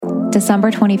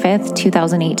December 25th,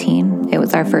 2018, it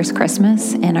was our first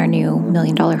Christmas in our new $1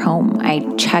 million home. I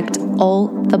checked all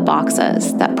the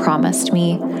boxes that promised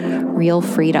me real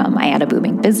freedom. I had a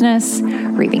booming business,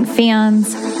 raving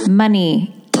fans,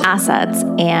 money, assets,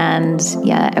 and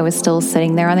yet I was still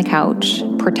sitting there on the couch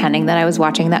pretending that I was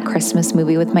watching that Christmas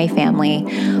movie with my family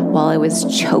while I was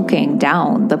choking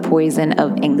down the poison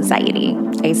of anxiety.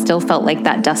 I still felt like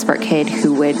that desperate kid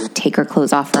who would take her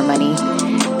clothes off for money,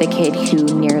 the kid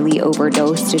who nearly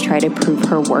overdosed to try to prove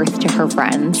her worth to her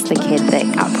friends, the kid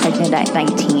that got pregnant at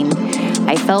 19.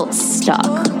 I felt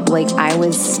stuck, like I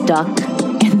was stuck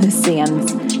in the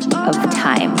sands of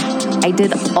time. I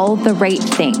did all the right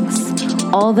things,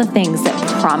 all the things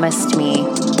that promised me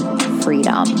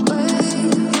freedom,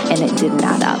 and it didn't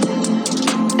add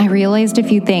up. I realized a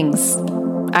few things.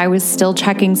 I was still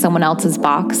checking someone else's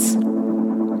box.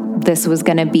 This was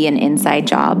going to be an inside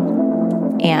job,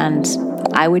 and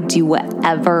I would do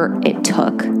whatever it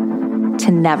took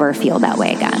to never feel that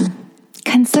way again.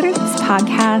 Consider this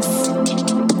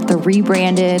podcast the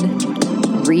rebranded,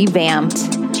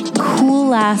 revamped,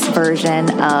 cool-ass version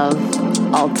of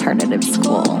Alternative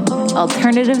School.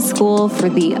 Alternative School for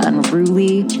the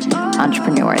unruly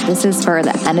entrepreneur. This is for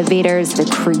the innovators, the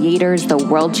creators, the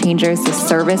world changers, the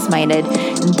service-minded,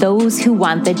 and those who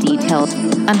want the details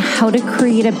on how to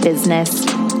create a business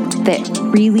that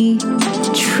really,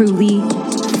 truly,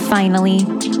 finally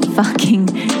fucking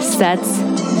sets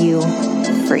you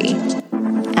free.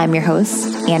 I'm your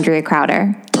host, Andrea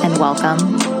Crowder, and welcome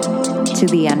to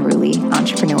the Unruly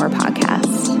Entrepreneur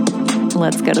Podcast.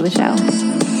 Let's go to the show.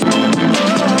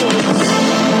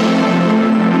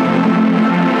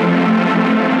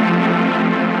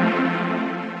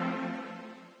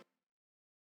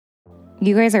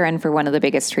 You guys are in for one of the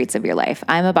biggest treats of your life.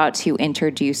 I'm about to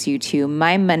introduce you to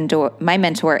my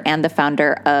mentor and the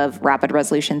founder of Rapid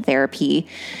Resolution Therapy,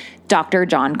 Dr.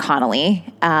 John Connelly.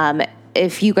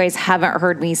 If you guys haven't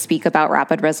heard me speak about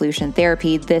Rapid Resolution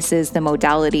Therapy, this is the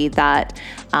modality that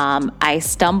I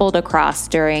stumbled across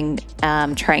during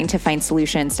trying to find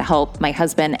solutions to help my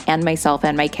husband and myself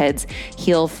and my kids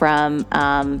heal from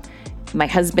my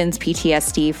husband's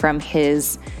PTSD from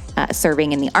his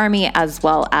serving in the Army, as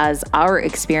well as our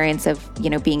experience of,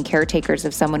 being caretakers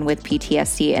of someone with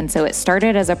PTSD. And so it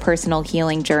started as a personal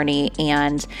healing journey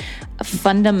and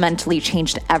fundamentally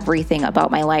changed everything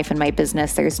about my life and my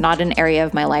business. There's not an area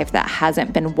of my life that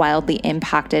hasn't been wildly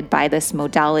impacted by this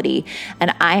modality.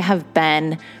 And I have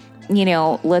been,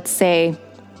 let's say,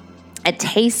 a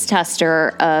taste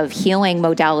tester of healing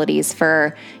modalities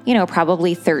for,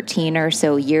 probably 13 or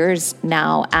so years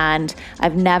now. And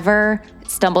I've never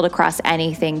stumbled across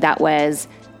anything that was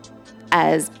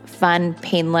as fun,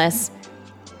 painless,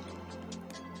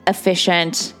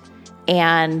 efficient,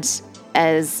 and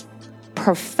as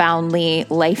profoundly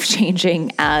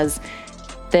life-changing as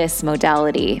this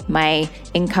modality. My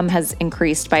income has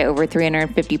increased by over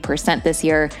 350% this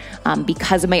year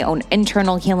because of my own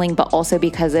internal healing, but also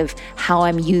because of how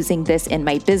I'm using this in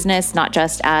my business, not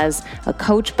just as a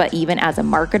coach, but even as a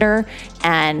marketer.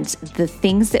 And the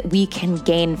things that we can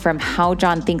gain from how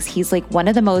John thinks. He's like one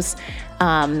of the most,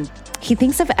 he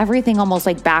thinks of everything almost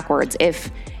like backwards.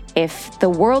 If the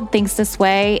world thinks this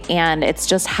way and it's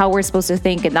just how we're supposed to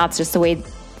think and that's just the way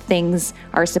things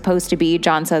are supposed to be,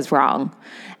 John says wrong.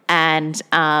 And,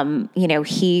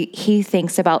 he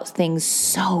thinks about things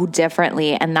so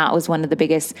differently. And that was one of the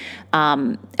biggest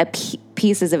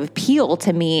pieces of appeal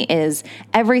to me is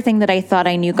everything that I thought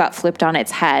I knew got flipped on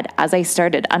its head as I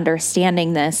started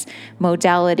understanding this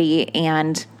modality.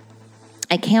 And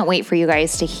I can't wait for you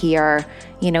guys to hear,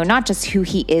 not just who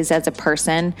he is as a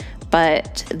person,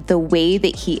 but the way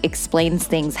that he explains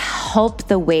things help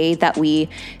the way that we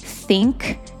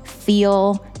think,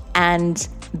 feel, and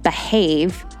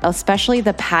behave, especially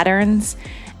the patterns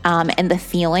and the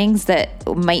feelings that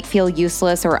might feel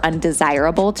useless or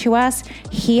undesirable to us.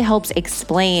 He helps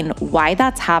explain why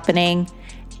that's happening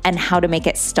and how to make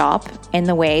it stop in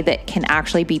the way that can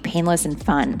actually be painless and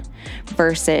fun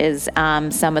versus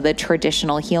some of the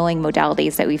traditional healing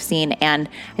modalities that we've seen. And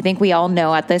I think we all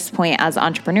know at this point as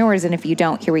entrepreneurs, and if you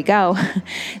don't, here we go,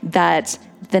 that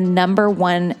the number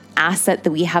one asset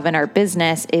that we have in our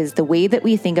business is the way that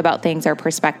we think about things, our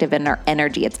perspective, and our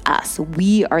energy. It's us.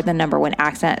 We are the number one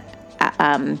asset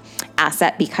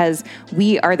because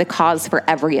we are the cause for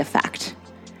every effect.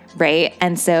 right?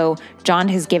 And so John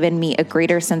has given me a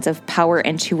greater sense of power,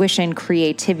 intuition,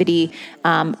 creativity,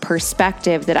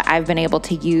 perspective that I've been able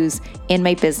to use in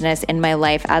my business, in my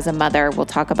life as a mother. We'll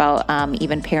talk about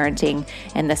even parenting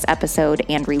in this episode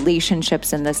and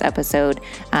relationships in this episode.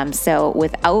 So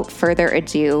without further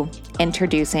ado,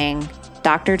 introducing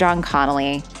Dr. John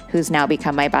Connelly, who's now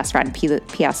become my best friend.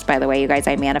 P.S. By the way, you guys,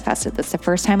 I manifested this. The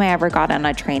first time I ever got on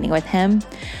a training with him,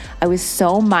 I was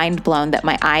so mind blown that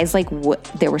my eyes,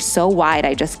 they were so wide,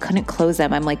 I just couldn't close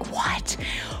them. I'm like, what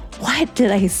did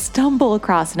I stumble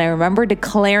across? And I remember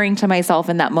declaring to myself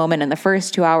in that moment, in the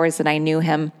first 2 hours that I knew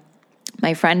him,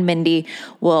 my friend Mindy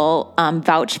will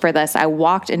vouch for this. I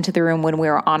walked into the room when we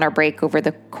were on our break over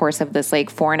the course of this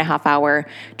 4.5 hour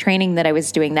training that I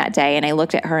was doing that day. And I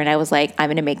looked at her and I was like, I'm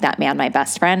going to make that man my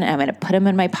best friend. And I'm going to put him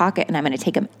in my pocket and I'm going to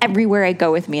take him everywhere I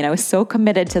go with me. And I was so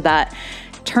committed to that.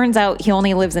 Turns out he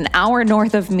only lives an hour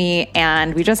north of me,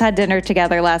 and we just had dinner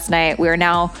together last night. We are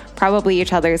now probably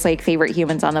each other's favorite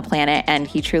humans on the planet, and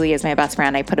he truly is my best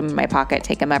friend. I put him in my pocket,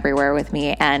 take him everywhere with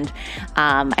me, and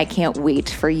I can't wait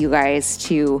for you guys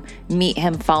to meet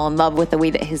him, fall in love with the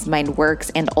way that his mind works,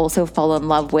 and also fall in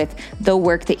love with the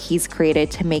work that he's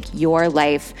created to make your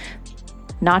life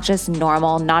not just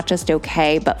normal, not just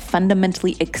okay, but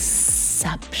fundamentally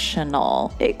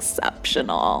exceptional.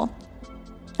 Exceptional.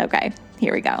 Okay.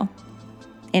 Here we go.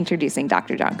 Introducing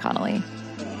Dr. John Connelly.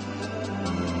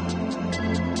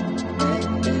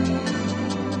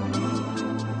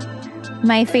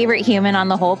 My favorite human on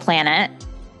the whole planet.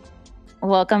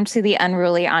 Welcome to the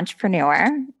Unruly Entrepreneur.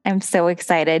 I'm so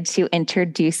excited to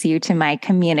introduce you to my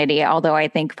community, although I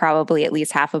think probably at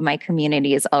least half of my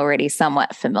community is already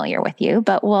somewhat familiar with you,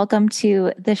 but welcome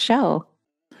to the show.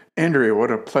 Andrea,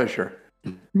 what a pleasure.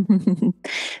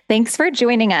 Thanks for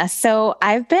joining us. So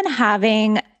I've been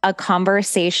having a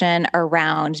conversation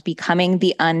around becoming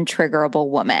the untriggerable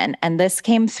woman. And this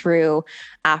came through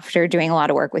after doing a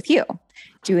lot of work with you,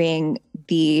 doing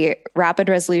the rapid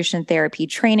resolution therapy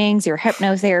trainings, your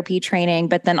hypnotherapy training,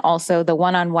 but then also the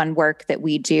one-on-one work that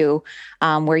we do,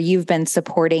 where you've been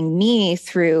supporting me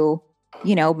through,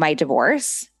 my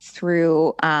divorce,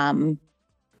 through,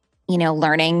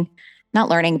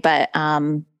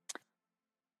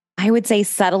 I would say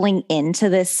settling into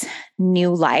this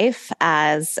new life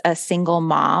as a single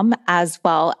mom, as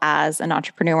well as an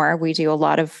entrepreneur. We do a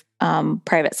lot of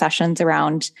private sessions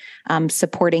around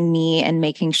supporting me and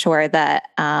making sure that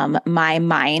my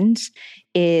mind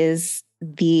is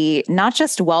not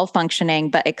just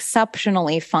well-functioning, but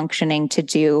exceptionally functioning to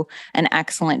do an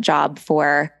excellent job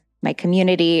for my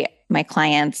community, my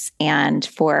clients, and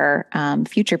for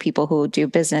future people who do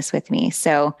business with me.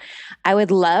 So I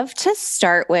would love to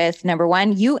start with, number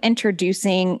one, you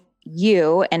introducing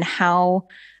you and how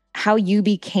you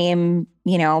became,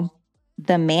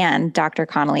 the man, Dr.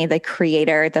 Connelly, the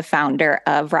creator, the founder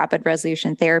of Rapid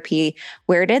Resolution Therapy.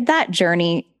 Where did that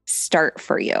journey start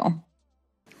for you?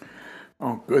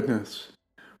 Oh, goodness.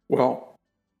 Well,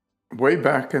 way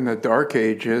back in the dark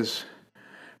ages,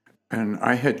 and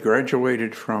I had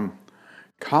graduated from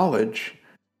college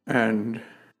and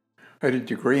had a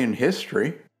degree in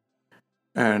history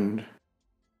and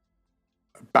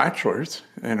a bachelor's,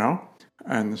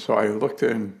 and so I looked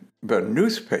in the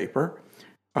newspaper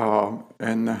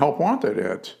and the help wanted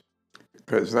ads,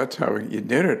 because that's how you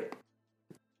did it.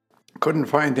 Couldn't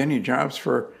find any jobs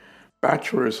for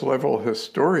bachelor's level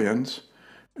historians,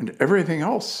 and everything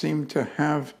else seemed to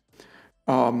have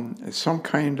some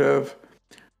kind of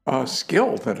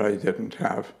skill that I didn't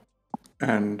have.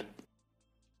 And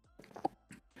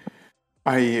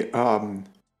I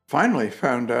finally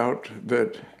found out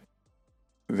that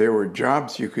there were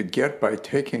jobs you could get by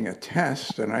taking a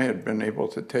test, and I had been able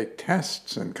to take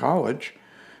tests in college.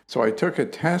 So I took a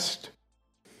test,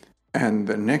 and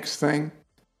the next thing,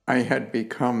 I had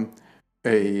become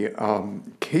a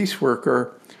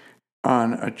caseworker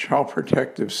on a child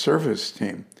protective service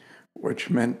team, which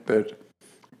meant that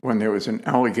when there was an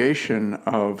allegation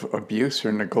of abuse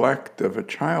or neglect of a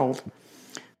child,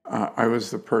 I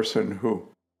was the person who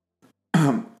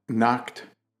knocked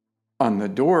on the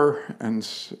door and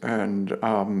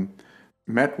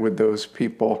met with those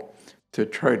people to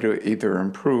try to either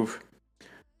improve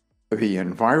the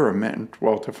environment,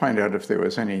 to find out if there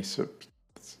was any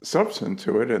substance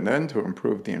to it, and then to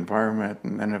improve the environment,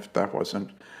 and then if that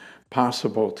wasn't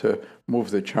possible, to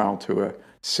move the child to a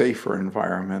safer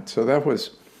environment. So that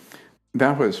was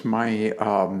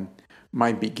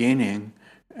my beginning,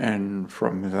 and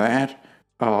from that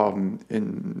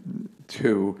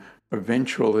into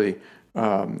eventually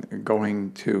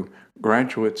going to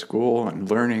graduate school and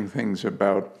learning things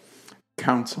about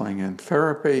counseling and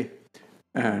therapy,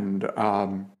 and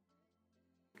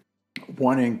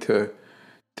wanting to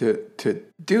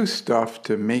do stuff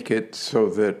to make it so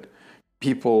that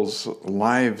people's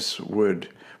lives would,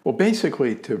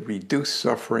 basically to reduce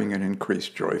suffering and increase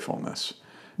joyfulness,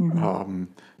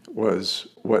 was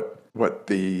what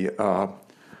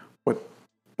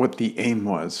what the aim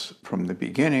was from the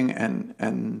beginning,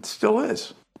 and still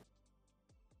is.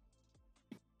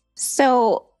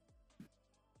 So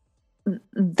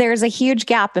there's a huge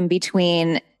gap in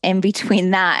between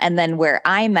that and then where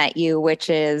I met you, which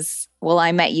is, well,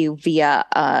 I met you via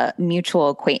a mutual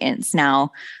acquaintance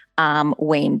now,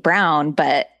 Wayne Brown,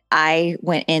 but I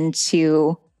went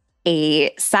into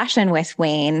a session with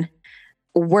Wayne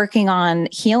working on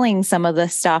healing some of the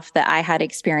stuff that I had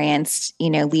experienced,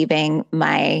 leaving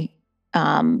my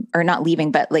or not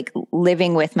leaving, but like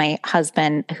living with my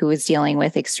husband who was dealing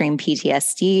with extreme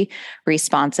PTSD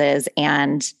responses.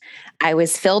 And I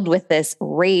was filled with this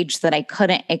rage that I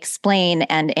couldn't explain.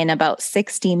 And in about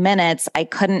 60 minutes, I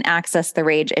couldn't access the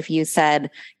rage if you said,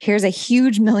 here's a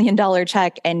huge $1 million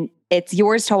check and it's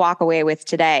yours to walk away with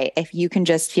today if you can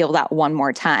just feel that one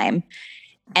more time.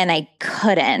 And I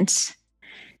couldn't.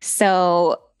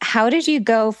 So how did you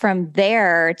go from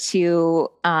there to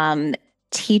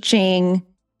teaching,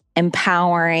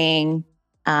 empowering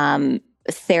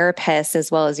therapists as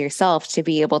well as yourself to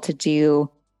be able to do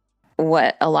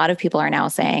what a lot of people are now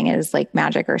saying is like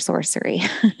magic or sorcery?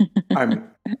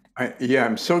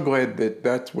 I'm so glad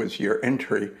that was your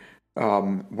entry.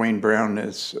 Wayne Brown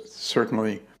is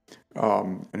certainly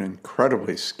an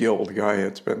incredibly skilled guy.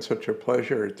 It's been such a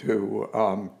pleasure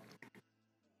to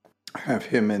have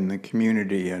him in the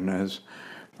community, and as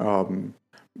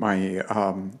my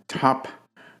top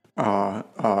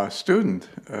student,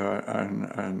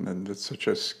 and it's such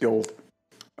a skilled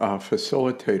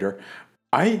facilitator.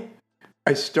 I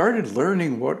started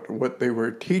learning what they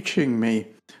were teaching me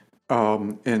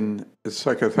in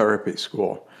psychotherapy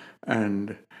school,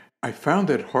 and I found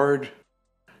it hard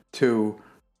to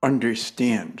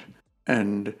understand,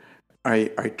 and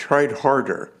I tried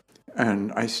harder,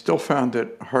 and I still found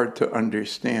it hard to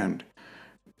understand,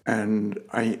 and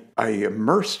I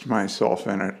immersed myself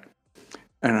in it,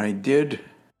 and I did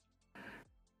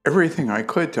everything I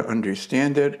could to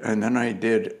understand it, and then I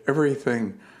did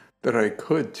everything that I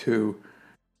could to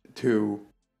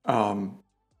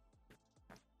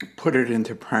put it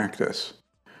into practice.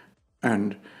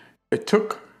 And it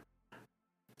took,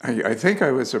 I think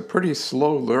I was a pretty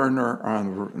slow learner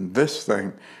on this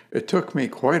thing. It took me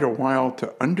quite a while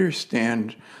to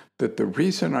understand that the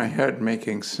reason I had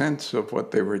making sense of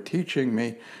what they were teaching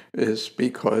me is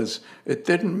because it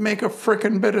didn't make a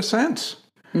frickin' bit of sense.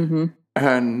 Mm-hmm.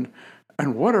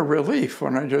 And what a relief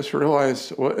when I just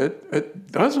realized, well,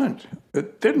 it doesn't.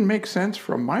 It didn't make sense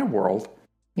from my world.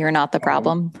 You're not the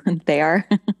problem. They are.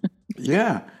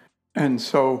 Yeah. And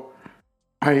so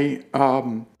I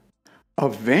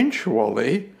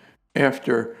eventually,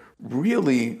 after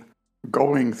really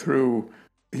going through,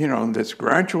 this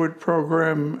graduate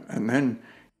program and then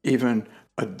even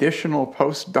additional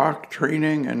postdoc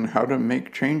training and how to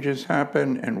make changes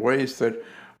happen in ways that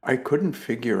I couldn't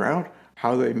figure out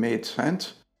how they made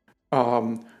sense,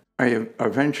 I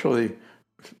eventually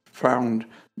found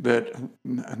that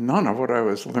none of what I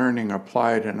was learning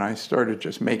applied, and I started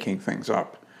just making things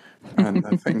up. And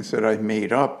the things that I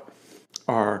made up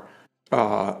are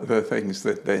the things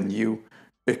that then you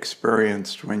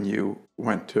experienced when you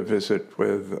went to visit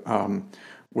with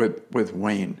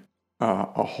Wayne.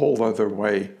 A whole other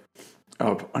way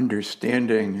of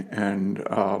understanding and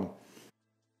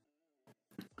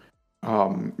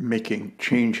making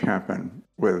change happen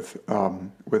with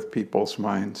people's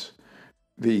minds.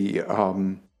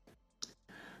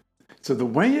 So the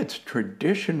way it's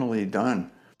traditionally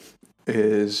done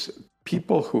is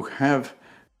people who have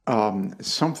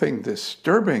something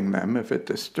disturbing them, if it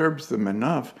disturbs them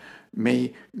enough,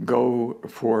 may go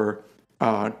for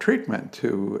treatment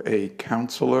to a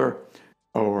counselor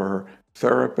or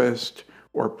therapist,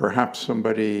 or perhaps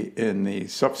somebody in the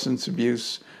substance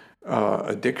abuse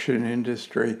addiction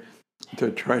industry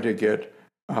to try to get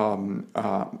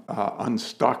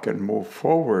unstuck and move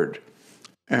forward.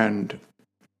 And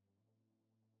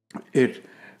it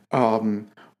often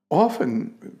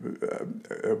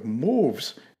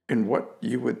moves in what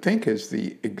you would think is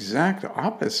the exact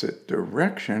opposite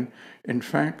direction. In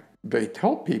fact, they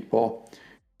tell people,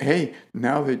 hey,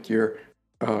 now that you're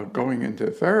going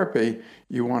into therapy,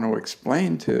 you want to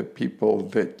explain to people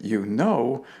that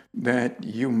that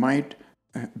you might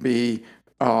be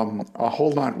a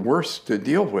whole lot worse to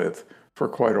deal with for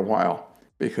quite a while,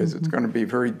 because it's going to be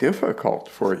very difficult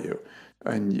for you,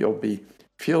 and you'll be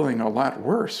feeling a lot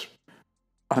worse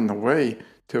on the way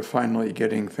to finally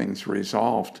getting things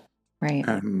resolved. Right.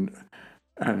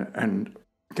 And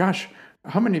gosh,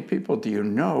 how many people do you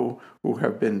know who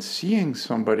have been seeing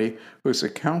somebody who's a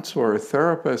counselor or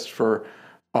therapist for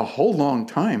a whole long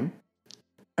time,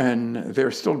 and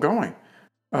they're still going?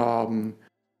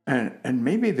 And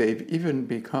maybe they've even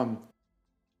become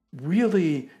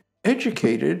really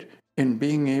educated in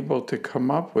being able to come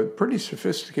up with pretty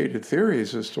sophisticated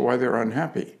theories as to why they're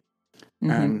unhappy,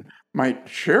 and might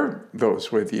share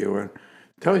those with you and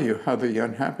tell you how the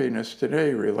unhappiness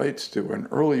today relates to an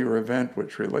earlier event,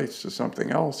 which relates to something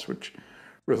else, which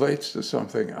relates to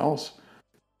something else.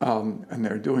 And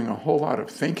they're doing a whole lot of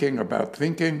thinking about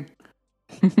thinking,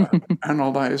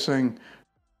 analyzing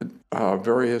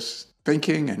various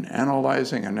thinking and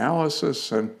analyzing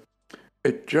analysis. And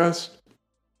it just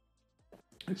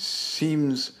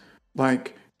seems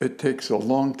like it takes a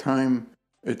long time.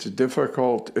 It's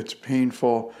difficult, it's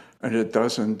painful, and it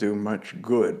doesn't do much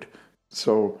good.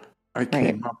 So I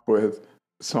came up with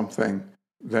something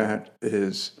that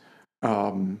is,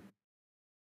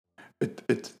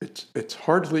 it's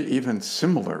hardly even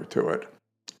similar to it.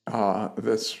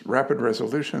 This rapid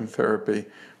resolution therapy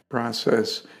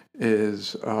process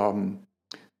is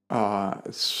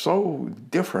so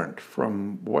different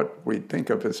from what we think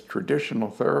of as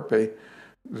traditional therapy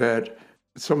that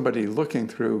somebody looking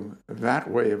through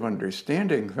that way of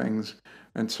understanding things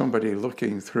and somebody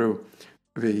looking through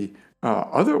the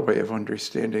other way of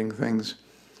understanding things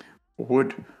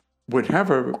would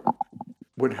have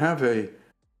a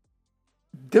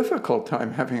difficult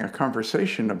time having a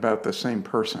conversation about the same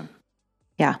person.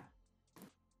 Yeah.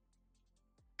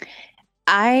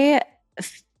 I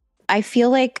feel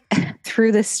like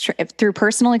through through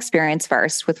personal experience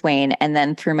first with Wayne, and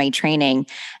then through my training,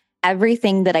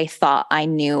 everything that I thought I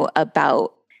knew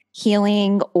about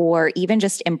healing or even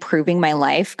just improving my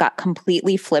life got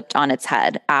completely flipped on its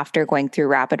head after going through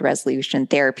rapid resolution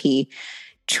therapy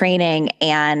training.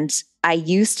 And I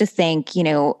used to think,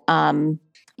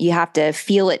 you have to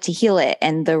feel it to heal it.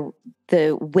 And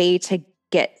the way to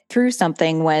get through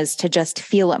something was to just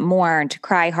feel it more and to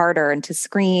cry harder and to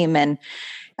scream. And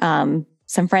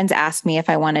some friends asked me if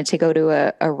I wanted to go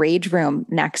to a rage room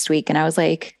next week. And I was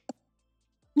like,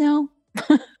 no.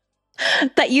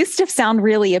 That used to sound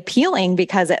really appealing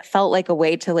because it felt like a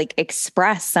way to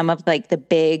express some of the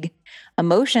big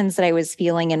emotions that I was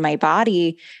feeling in my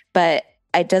body, but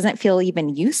it doesn't feel even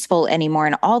useful anymore.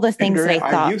 And all the things Andrea, that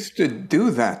I thought. I used to do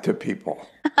that to people.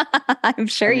 I'm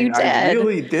sure you did. I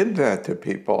really did that to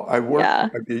people. I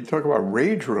worked, you talk about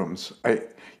rage rooms.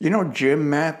 Gym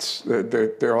mats,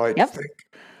 they're like thick.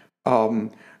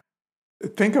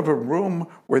 Think of a room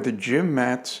where the gym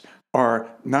mats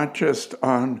are not just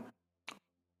on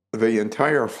the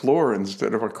entire floor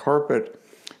instead of a carpet,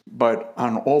 but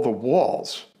on all the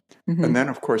walls. And then,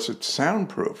 of course, it's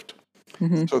soundproofed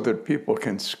so that people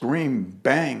can scream,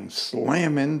 bang,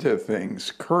 slam into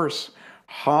things, curse,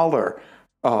 holler,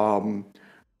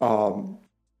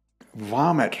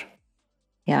 vomit.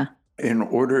 Yeah. In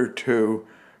order to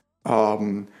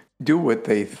do what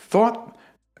they thought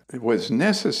was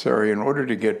necessary in order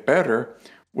to get better,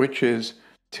 which is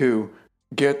to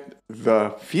get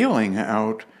the feeling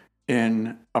out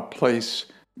in a place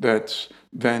that's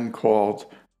then called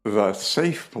the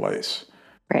safe place.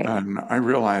 Right. And I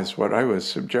realized what I was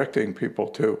subjecting people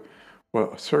to.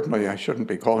 Well, certainly I shouldn't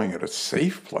be calling it a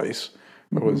safe place.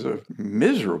 It was a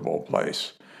miserable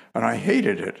place, and I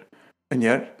hated it. And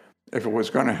yet, if it was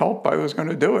going to help, I was going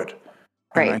to do it.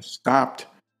 And I stopped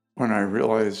when I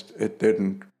realized it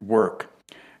didn't work.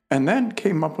 And then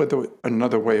came up with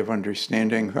another way of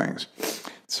understanding things.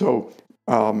 So,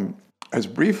 as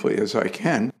briefly as I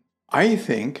can, I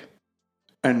think,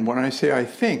 and when I say I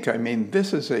think, I mean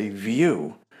this is a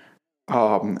view,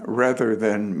 rather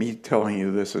than me telling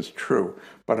you this is true.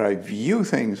 But I view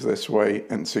things this way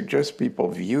and suggest people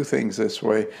view things this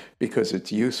way because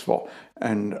it's useful.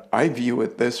 And I view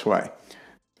it this way.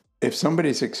 If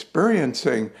somebody's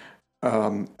experiencing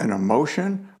an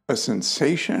emotion, a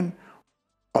sensation,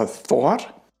 a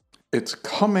thought, it's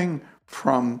coming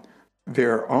from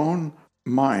their own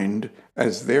mind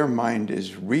as their mind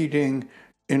is reading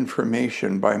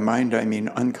information. By mind, I mean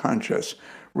unconscious,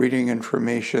 reading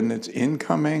information that's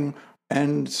incoming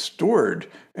and stored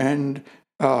and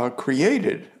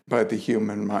created by the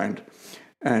human mind.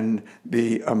 And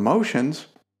the emotions,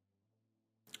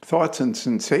 thoughts and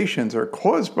sensations are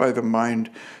caused by the mind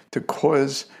to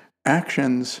cause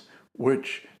actions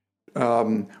which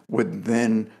would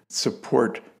then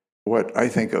support what I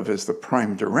think of as the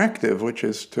prime directive, which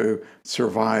is to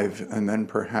survive and then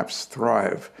perhaps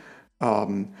thrive.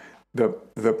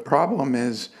 The problem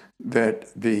is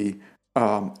that the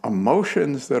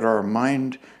emotions that our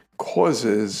mind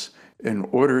causes in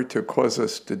order to cause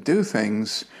us to do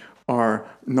things are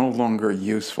no longer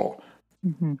useful.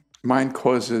 Mind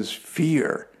causes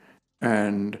fear,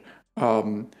 and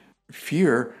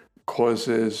fear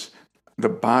causes the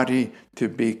body to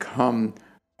become,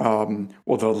 the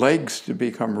legs to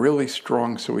become really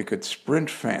strong so we could sprint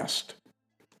fast.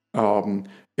 It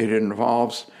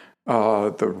involves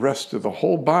the rest of the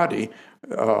whole body,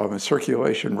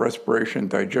 circulation, respiration,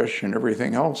 digestion,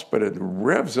 everything else, but it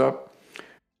revs up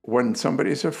when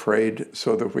somebody's afraid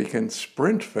so that we can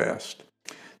sprint fast.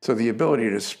 So the ability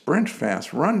to sprint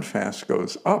fast, run fast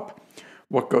goes up.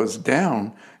 What goes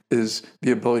down is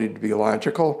the ability to be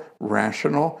logical,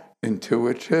 rational,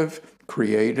 intuitive,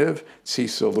 creative, see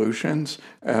solutions,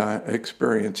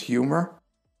 experience humor.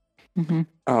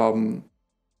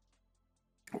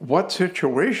 What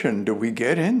situation do we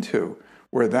get into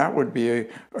where that would be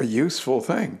a useful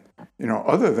thing?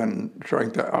 Other than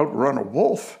trying to outrun a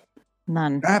wolf.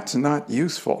 None. That's not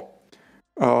useful.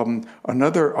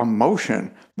 Another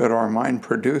emotion that our mind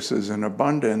produces in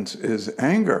abundance is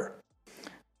anger.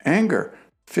 Anger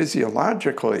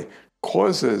physiologically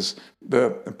causes the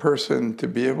person to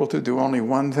be able to do only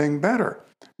one thing better: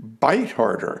 bite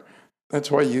harder.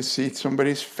 That's why you see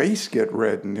somebody's face get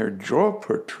red and their jaw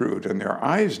protrude and their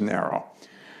eyes narrow.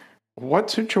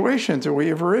 What situations are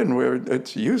we ever in where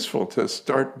it's useful to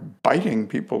start biting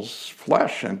people's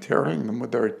flesh and tearing them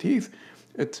with our teeth?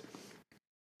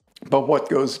 But what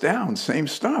goes down? Same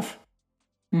stuff.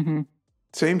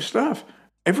 Same stuff.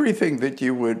 Everything that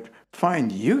you would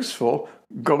find useful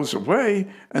goes away,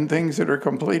 and things that are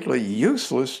completely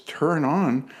useless turn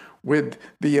on with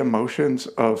the emotions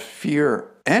of fear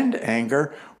and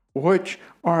anger, which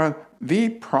are the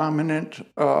prominent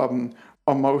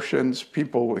emotions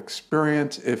people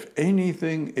experience if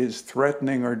anything is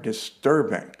threatening or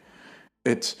disturbing.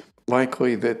 It's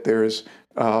likely that there's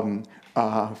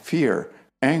fear,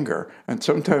 anger, and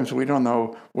sometimes we don't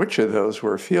know which of those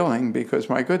we're feeling because,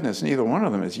 my goodness, neither one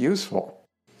of them is useful.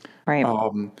 Right.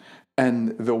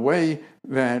 And the way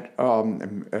that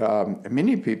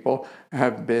many people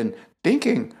have been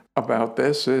thinking about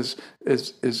this is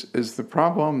the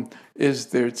problem is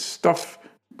that stuff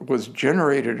was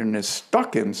generated and is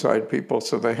stuck inside people,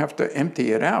 so they have to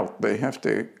empty it out. They have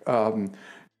to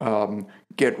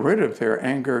get rid of their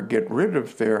anger, get rid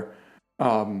of their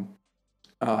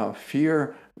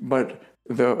fear. But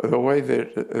the way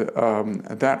that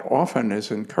that often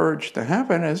is encouraged to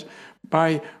happen is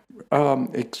by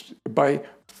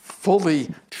fully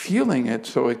feeling it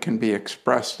so it can be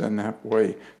expressed and that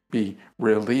way be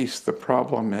released. The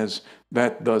problem is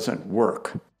that doesn't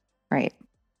work. Right.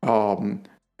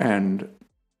 And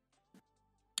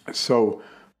so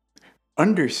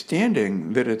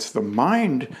understanding that it's the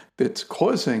mind that's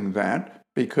causing that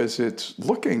because it's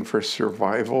looking for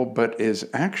survival, but is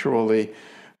actually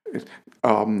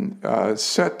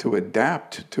set to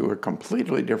adapt to a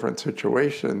completely different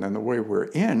situation than the way we're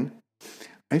in,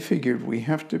 I figured we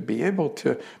have to be able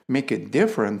to make a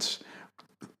difference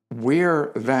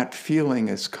where that feeling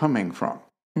is coming from,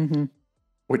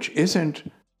 which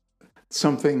isn't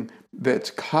something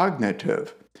that's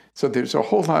cognitive. So there's a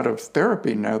whole lot of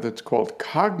therapy now that's called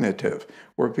cognitive,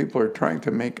 where people are trying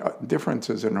to make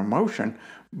differences in emotion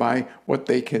by what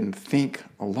they can think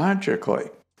logically.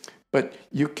 But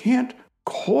you can't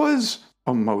cause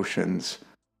emotions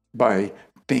by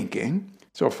thinking.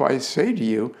 So if I say to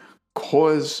you,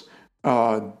 cause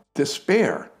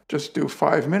despair, just do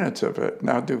 5 minutes of it.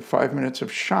 Now do 5 minutes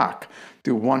of shock,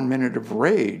 do 1 minute of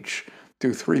rage,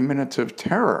 do 3 minutes of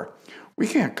terror. We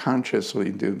can't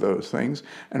consciously do those things.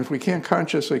 And if we can't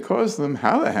consciously cause them,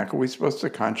 how the heck are we supposed to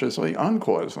consciously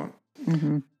uncause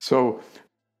them? So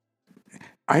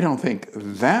I don't think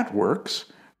that works.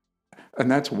 And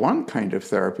that's one kind of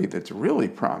therapy that's really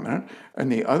prominent.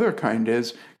 And the other kind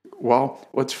is, well,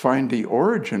 let's find the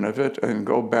origin of it and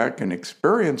go back and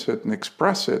experience it and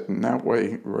express it, and that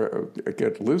way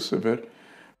get loose of it.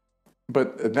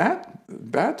 But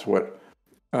that's what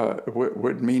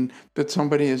would mean that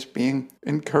somebody is being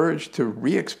encouraged to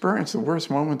re-experience the worst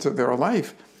moments of their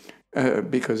life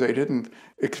because they didn't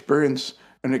experience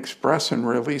and express and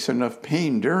release enough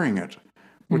pain during it.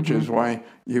 Which is why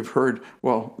you've heard,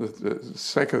 well, the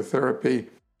psychotherapy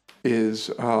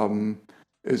is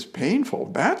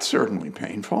painful. That's certainly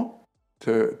painful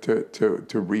to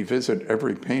revisit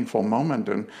every painful moment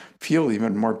and feel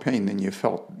even more pain than you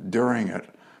felt during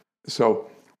it. So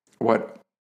what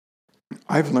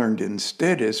I've learned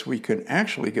instead is we can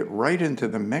actually get right into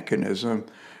the mechanism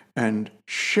and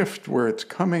shift where it's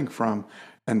coming from,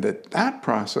 and that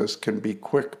process can be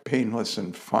quick, painless,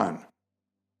 and fun.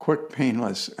 Quick,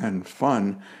 painless, and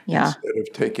fun instead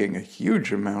of taking a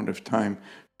huge amount of time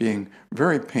being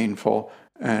very painful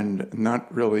and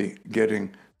not really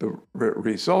getting the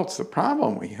results. The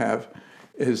problem we have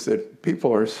is that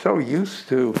people are so used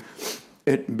to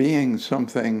it being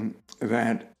something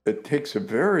that it takes a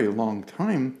very long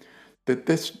time, that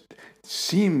this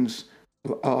seems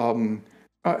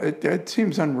it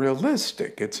seems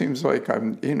unrealistic. It seems like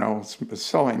I'm,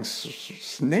 selling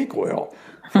snake oil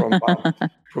from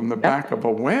from the Yep. back of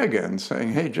a wagon,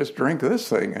 saying, "Hey, just drink this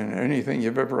thing, and anything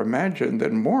you've ever imagined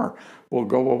and more will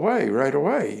go away right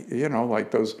away."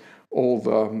 Like those old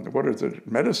what is it,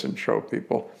 medicine show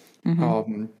people. Mm-hmm.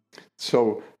 Um,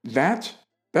 so that's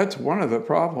one of the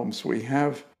problems we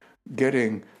have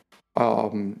getting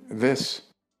this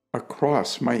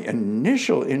across. My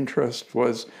initial interest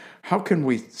was, how can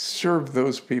we serve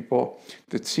those people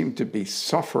that seem to be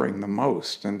suffering the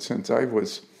most? And since I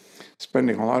was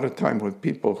spending a lot of time with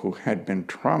people who had been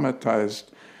traumatized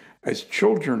as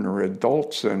children or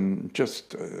adults in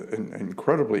just in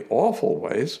incredibly awful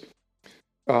ways,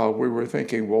 we were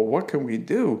thinking, well, what can we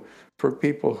do for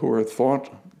people who are thought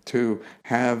to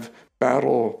have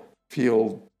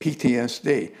battlefield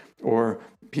PTSD, or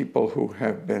people who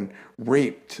have been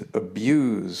raped,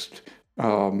 abused,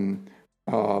 gone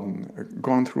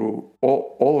through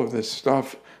all of this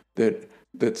stuff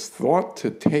that's thought to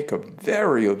take a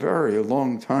very, very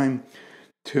long time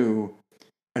to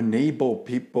enable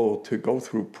people to go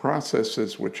through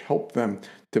processes which help them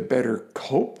to better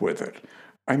cope with it.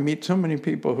 I meet so many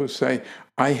people who say,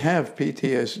 I have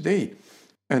PTSD,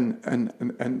 and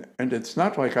it's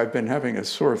not like I've been having a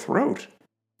sore throat.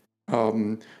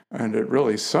 And it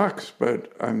really sucks,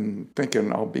 but I'm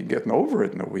thinking I'll be getting over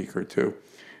it in a week or two.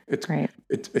 It's Right.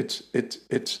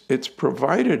 it's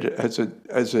provided as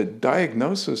a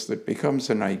diagnosis that becomes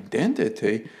an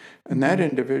identity, and that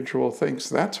individual thinks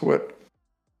that's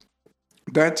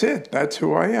it. That's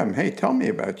who I am. Hey, tell me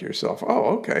about yourself. Oh,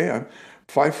 okay. I'm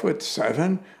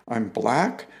 5'7". I'm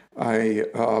black. I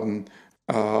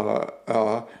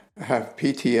have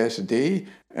PTSD,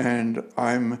 and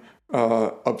I'm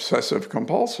obsessive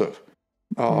compulsive.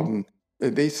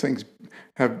 These things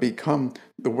have become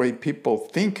the way people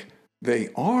think they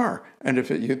are, and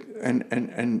if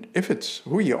it's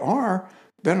who you are,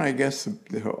 then I guess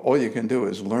all you can do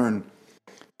is learn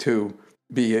to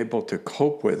be able to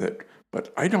cope with it.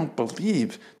 But I don't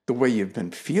believe the way you've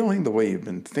been feeling, the way you've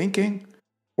been thinking,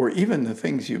 or even the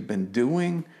things you've been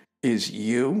doing is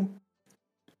you.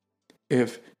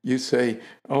 If you say,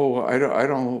 "Oh, I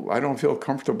don't feel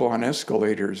comfortable on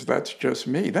escalators. That's just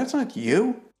me." That's not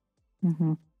you.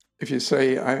 Mm-hmm. If you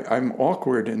say, I'm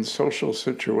awkward in social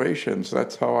situations,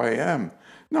 that's how I am.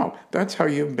 No, that's how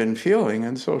you've been feeling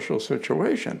in social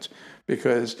situations,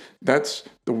 because that's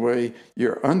the way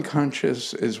your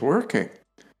unconscious is working.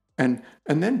 And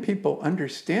then people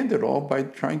understand it all by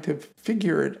trying to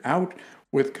figure it out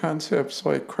with concepts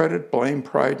like credit, blame,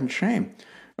 pride, and shame.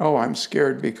 Oh, I'm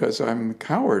scared because I'm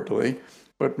cowardly,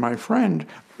 but my friend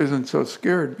isn't so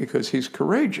scared because he's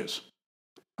courageous.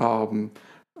 Um,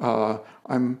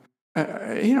 I'm,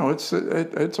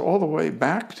 it's all the way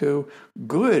back to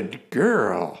good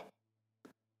girl,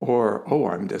 or oh,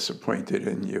 I'm disappointed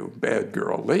in you, bad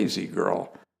girl, lazy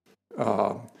girl,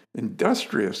 uh,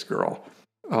 industrious girl,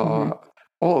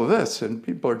 all of this, and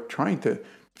people are trying to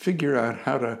figure out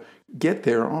how to get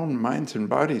their own minds and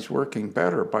bodies working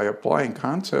better by applying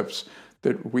concepts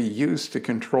that we use to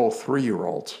control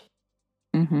 3-year-olds.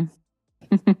 Mm-hmm.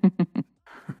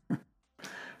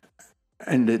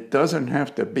 And it doesn't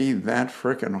have to be that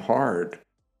frickin' hard.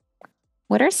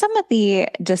 What are some of the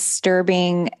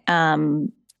disturbing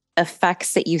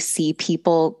effects that you see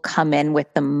people come in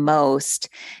with the most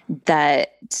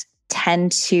that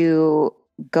tend to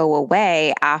go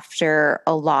away after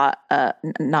a lot,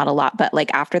 not a lot, but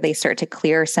like after they start to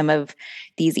clear some of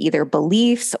these either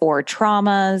beliefs or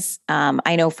traumas?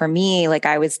 I know for me, like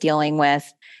I was dealing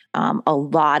with a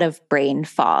lot of brain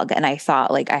fog, and I thought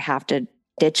like I have to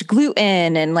ditch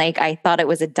gluten, and like I thought it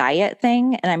was a diet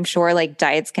thing, and I'm sure like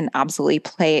diets can absolutely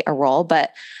play a role,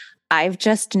 but I've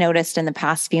just noticed in the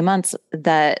past few months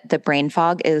that the brain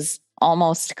fog is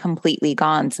almost completely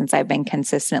gone since I've been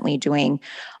consistently doing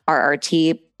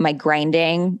RRT. My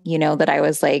grinding, that I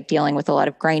was like dealing with a lot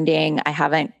of grinding. I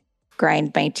haven't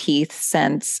grind my teeth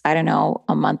since, I don't know,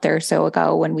 a month or so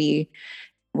ago when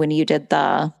you did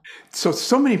the.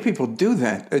 So many people do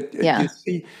that. Yeah. You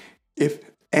see, if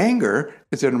anger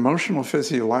is an emotional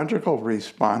physiological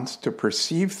response to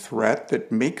perceived threat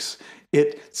that makes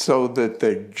it so that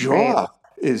the jaw Right.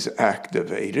 is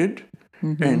activated.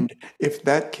 Mm-hmm. And if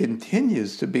that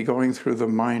continues to be going through the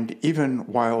mind even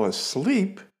while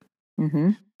asleep,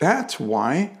 Mm-hmm. that's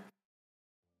why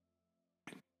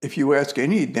if you ask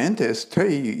any dentist,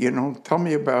 hey, tell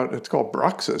me about, it's called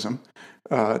bruxism,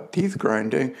 teeth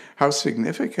grinding, how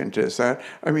significant is that?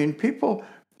 I mean, people,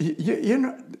 You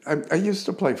know, I used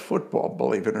to play football,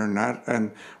 believe it or not,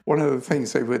 and one of the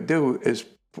things they would do is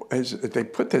they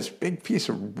put this big piece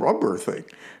of rubber thing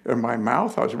in my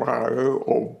mouth. I was like,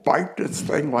 oh, bite this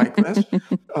thing like this,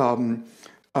 um,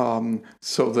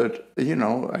 so that, you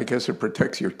know, I guess it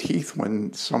protects your teeth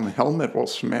when some helmet will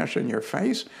smash in your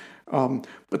face.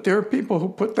 But there are people who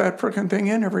put that frickin' thing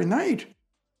in every night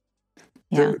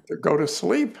Yeah. to go to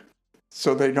sleep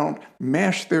so they don't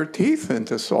mash their teeth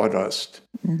into sawdust.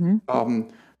 Mm-hmm.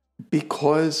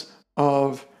 Because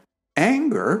of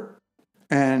anger,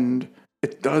 and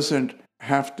it doesn't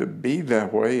have to be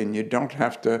that way, and you don't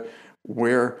have to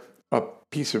wear a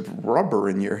piece of rubber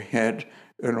in your head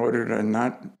in order to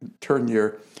not turn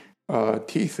your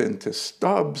teeth into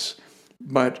stubs.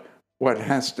 But what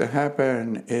has to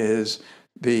happen is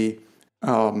the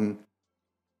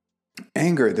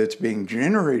anger that's being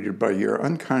generated by your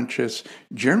unconscious,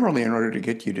 generally in order to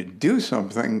get you to do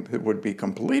something that would be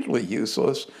completely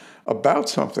useless about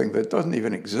something that doesn't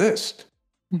even exist.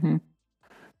 Mm-hmm.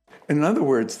 In other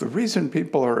words, the reason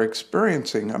people are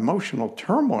experiencing emotional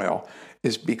turmoil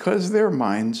is because their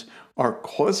minds are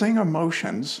causing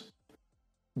emotions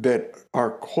that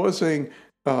are causing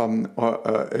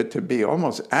it to be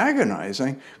almost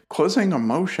agonizing, causing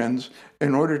emotions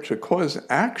in order to cause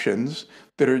actions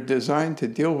that are designed to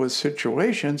deal with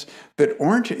situations that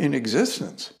aren't in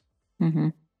existence. Mm-hmm.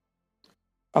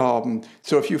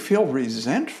 So if you feel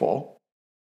resentful,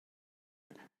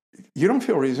 you don't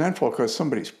feel resentful because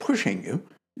somebody's pushing you.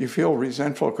 You feel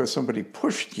resentful because somebody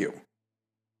pushed you.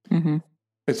 Mm-hmm.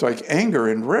 It's like anger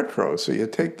in retro. So you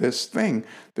take this thing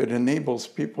that enables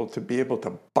people to be able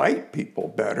to bite people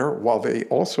better while they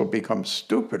also become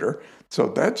stupider. So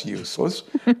that's useless.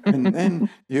 And then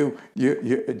you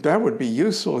that would be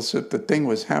useless if the thing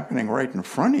was happening right in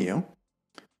front of you.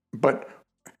 But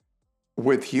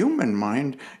with human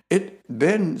mind, it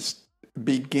then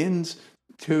begins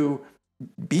to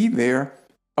be there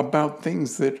about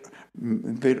things that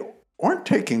aren't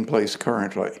taking place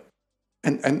currently.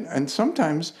 And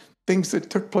sometimes things that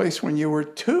took place when you were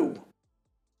 2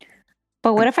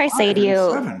 But what and if I say 5 to and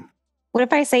you, 7. what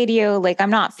if I say to you, like, I'm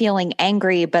not feeling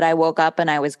angry, but I woke up and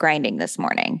I was grinding this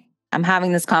morning? I'm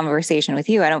having this conversation with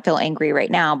you. I don't feel angry right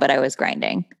now, but I was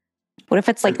grinding. What if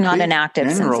it's I like not an think active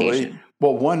generally, sensation?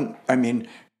 well, I mean,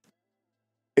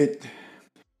 it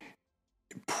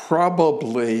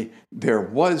probably there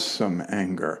was some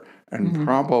anger, and Mm-hmm.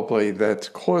 probably that's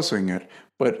causing it,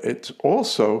 but it's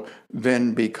also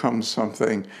then becomes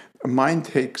something. Mind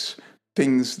takes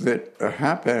things that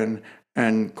happen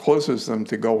and causes them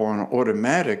to go on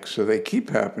automatic, so they keep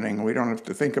happening. We don't have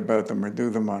to think about them or do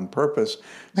them on purpose.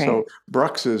 Right. So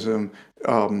bruxism,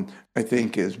 I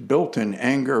think, is built in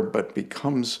anger, but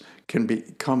can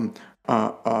become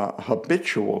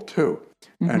habitual too.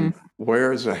 Mm-hmm. And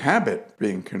where is a habit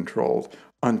being controlled?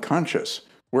 Unconscious.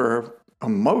 Where are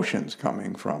emotions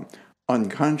coming from?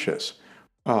 Unconscious.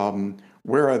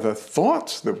 Where are the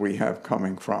thoughts that we have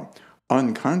coming from?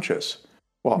 Unconscious.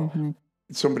 Well, Mm-hmm.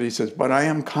 somebody says, but I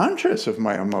am conscious of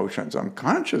my emotions. I'm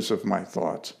conscious of my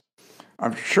thoughts.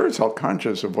 I'm sure it's all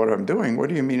conscious of what I'm doing. What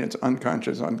do you mean it's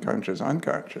unconscious, unconscious,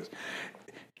 unconscious?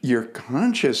 You're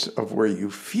conscious of where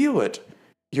you feel it.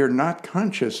 You're not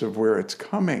conscious of where it's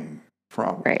coming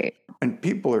from. Right. And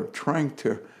people are trying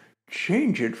to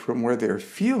change it from where they're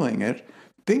feeling it.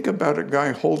 Think about a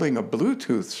guy holding a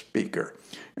Bluetooth speaker,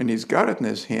 and he's got it in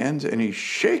his hands, and he's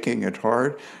shaking it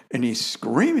hard, and he's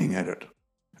screaming at it.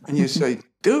 And you say,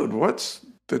 dude, what's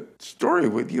the story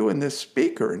with you and this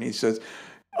speaker? And he says,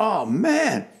 oh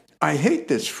man, I hate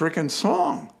this frickin'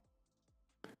 song.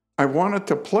 I wanted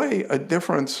to play a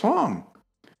different song.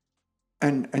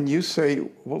 And you say,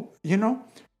 well, you know,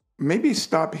 maybe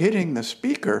stop hitting the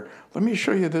speaker. Let me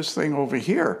show you this thing over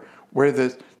here where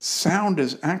the sound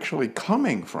is actually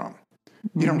coming from.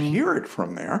 You don't Mm-hmm. hear it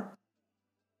from there.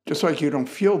 Just like you don't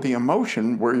feel the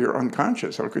emotion where you're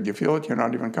unconscious. How could you feel it? You're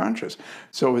not even conscious.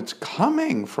 So it's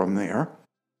coming from there.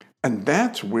 And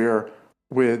that's where,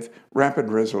 with rapid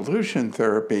resolution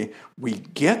therapy, we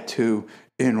get to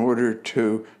in order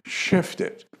to shift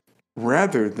it,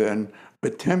 rather than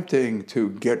attempting to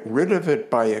get rid of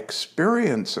it by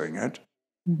experiencing it.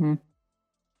 Mm-hmm.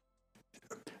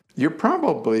 You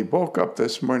probably woke up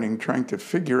this morning trying to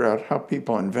figure out how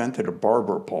people invented a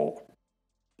barber pole.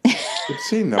 You've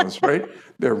seen those, right?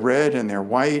 They're red and they're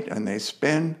white and they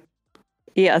spin.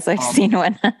 Yes, I've seen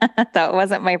one. That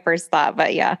wasn't my first thought,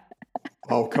 but yeah.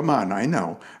 Oh, come on, I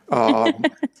know.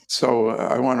 So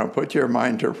I want to put your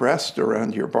mind to rest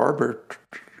around your barber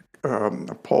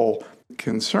pole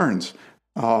concerns.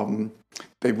 The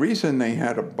reason they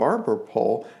had a barber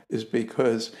pole is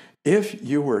because if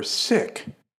you were sick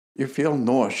You feel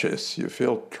nauseous, you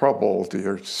feel troubled,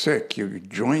 you're sick, your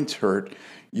joints hurt,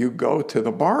 you go to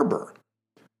the barber.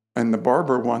 And the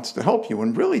barber wants to help you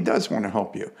and really does want to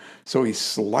help you. So he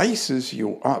slices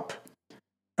you up,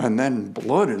 and then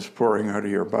blood is pouring out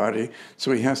of your body,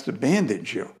 so he has to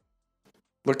bandage you.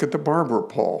 Look at the barber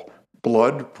pole.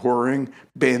 Blood pouring,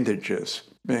 bandages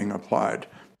being applied.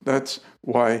 That's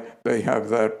why they have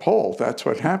that pole. That's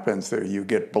what happens there. You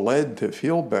get bled to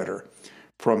feel better.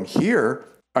 From here,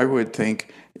 I would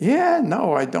think, yeah,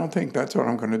 no, I don't think that's what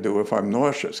I'm going to do if I'm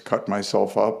nauseous. Cut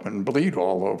myself up and bleed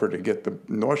all over to get the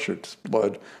nauseous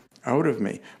blood out of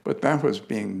me. But that was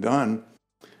being done.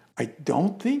 I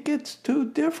don't think it's too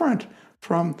different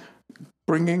from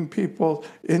bringing people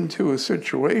into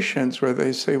situations where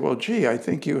they say, well, gee, I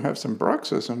think you have some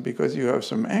bruxism because you have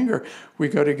some anger. We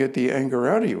got to get the anger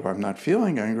out of you. I'm not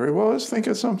feeling angry. Well, let's think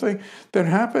of something that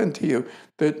happened to you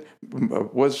that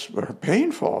was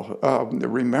painful.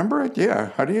 Remember it? Yeah.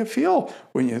 How do you feel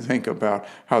when you think about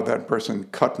how that person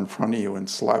cut in front of you and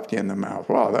slapped you in the mouth?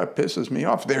 Wow, that pisses me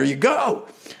off. There you go.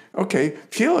 Okay,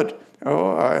 feel it.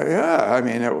 Oh, yeah. I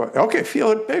mean, okay,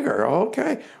 feel it bigger.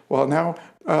 Okay. Well, now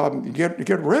get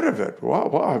rid of it.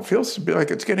 Wow, it feels like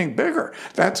it's getting bigger.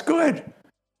 That's good.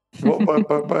 Well,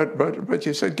 but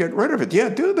you said get rid of it. Yeah,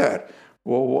 do that.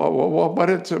 Well,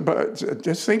 but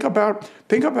just think about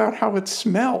how it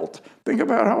smelled. Think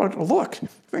about how it looked.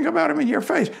 Think about it in your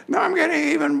face. Now I'm getting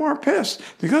even more pissed.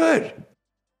 Good.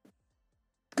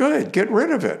 Get rid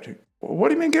of it. What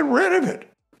do you mean get rid of it?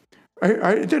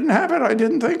 I didn't have it. I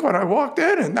didn't think when I walked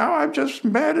in, and now I'm just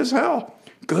mad as hell.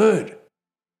 Good.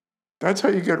 That's how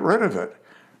you get rid of it.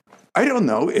 I don't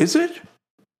know. Is it?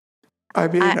 I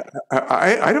mean,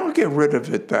 I don't get rid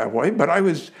of it that way, but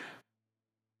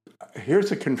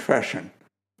here's a confession.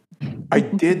 I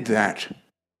did that.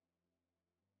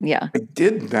 Yeah. I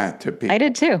did that to people. I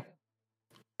did too.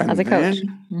 And as a coach.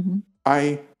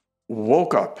 I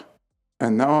woke up,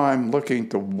 and now I'm looking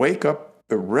to wake up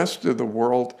the rest of the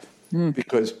world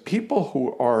because people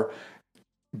who are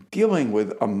dealing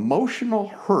with emotional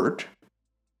hurt,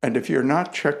 and if you're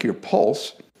not, check your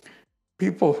pulse,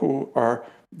 people who are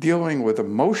dealing with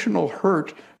emotional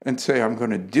hurt and say, I'm going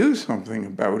to do something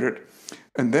about it,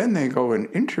 and then they go and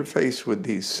interface with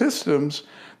these systems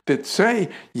that say,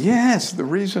 yes, the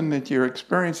reason that you're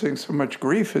experiencing so much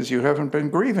grief is you haven't been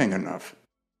grieving enough.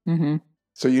 Mm-hmm.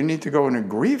 So you need to go in a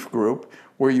grief group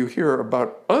where you hear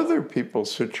about other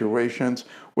people's situations,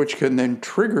 which can then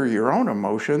trigger your own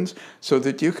emotions so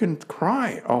that you can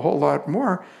cry a whole lot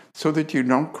more so that you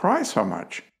don't cry so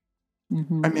much.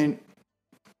 Mm-hmm. I mean,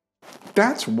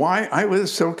 that's why I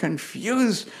was so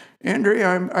confused,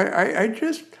 Andrea.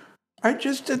 I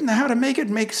just didn't know how to make it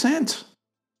make sense.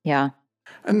 Yeah.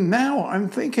 And now I'm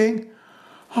thinking,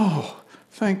 oh,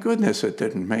 thank goodness it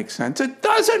didn't make sense. It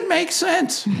doesn't make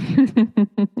sense.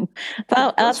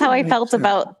 Well, that's how I felt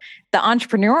about the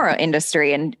entrepreneurial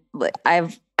industry. And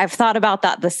I've thought about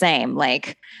that the same,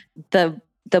 like the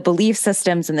belief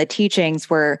systems and the teachings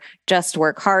were just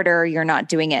work harder. You're not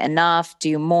doing it enough,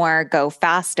 do more, go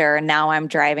faster. And now I'm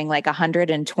driving like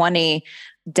 120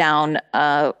 down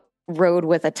a road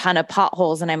with a ton of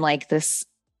potholes. And I'm like, this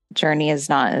journey is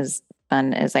not as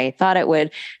fun as I thought it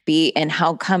would be. And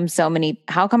how come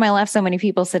I left so many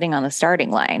people sitting on the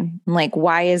starting line? I'm like,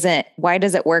 why does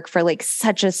it work for like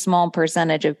such a small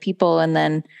percentage of people and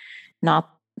then not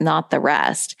the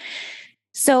rest?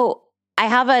 So I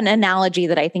have an analogy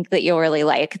that I think that you'll really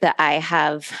like that I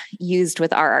have used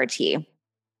with RRT.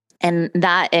 And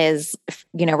that is,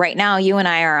 right now you and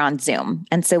I are on Zoom.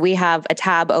 And so we have a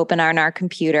tab open on our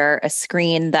computer, a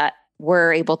screen that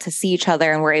we're able to see each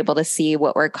other and we're able to see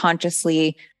what we're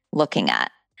consciously looking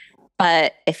at.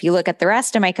 But if you look at the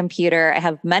rest of my computer, I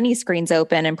have many screens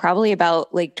open and probably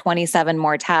about like 27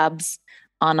 more tabs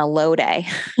on a low day.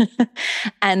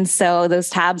 And so those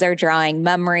tabs are drawing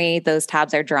memory. Those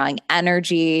tabs are drawing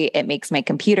energy. It makes my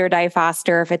computer die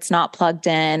faster if it's not plugged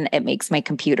in. It makes my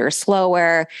computer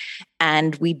slower.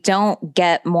 And we don't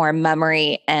get more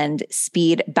memory and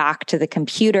speed back to the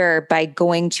computer by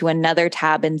going to another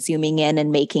tab and zooming in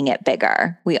and making it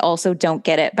bigger. We also don't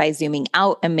get it by zooming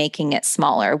out and making it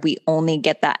smaller. We only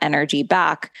get that energy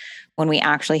back when we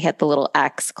actually hit the little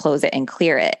X, close it, and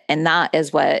clear it. And that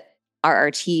is what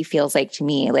RRT feels like to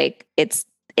me. Like it's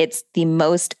the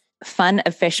most fun,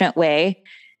 efficient way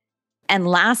and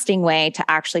lasting way to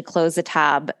actually close a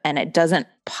tab and it doesn't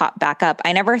pop back up.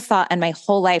 I never thought in my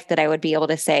whole life that I would be able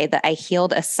to say that I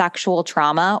healed a sexual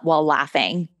trauma while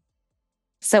laughing.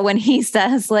 So when he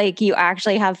says like, you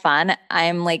actually have fun,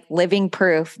 I'm like living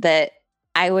proof that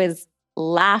I was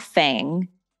laughing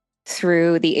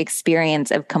through the experience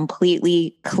of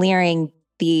completely clearing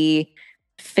the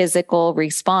physical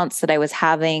response that I was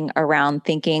having around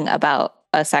thinking about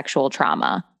a sexual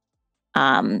trauma.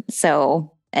 And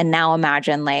now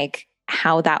imagine like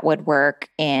how that would work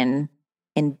in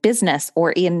business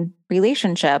or in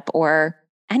relationship or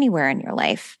anywhere in your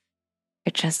life.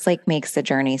 It just like makes the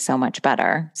journey so much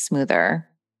better, smoother.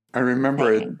 I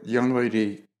remember a young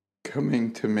lady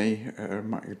coming to me,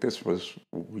 this was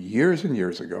years and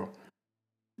years ago,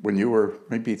 when you were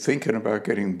maybe thinking about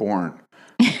getting born.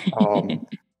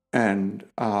 And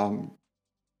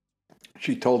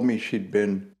she told me she'd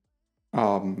been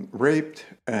raped.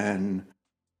 And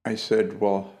I said,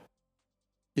 well,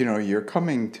 you're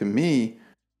coming to me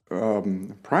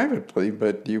privately,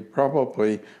 but you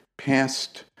probably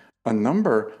passed a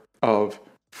number of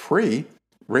free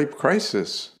rape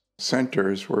crisis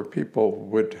centers where people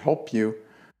would help you.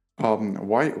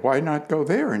 Why not go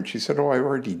there? And she said, oh, I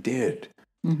already did.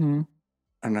 Mm-hmm.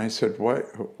 And I said, what?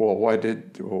 Well,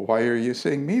 why are you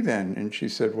seeing me then? And she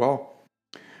said, well,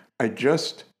 it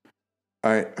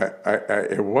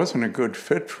wasn't a good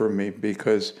fit for me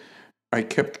because I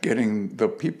kept getting the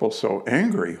people so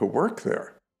angry who work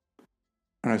there.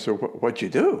 And I said, what'd you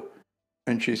do?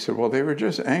 And she said, well, they were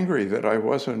just angry that I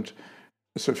wasn't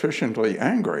sufficiently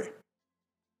angry.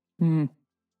 Mm.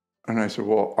 And I said,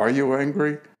 well, are you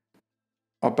angry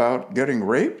about getting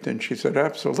raped? And she said,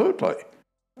 absolutely.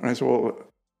 And I said, well,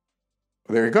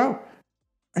 there you go.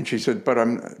 And she said, but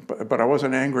I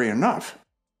wasn't angry enough.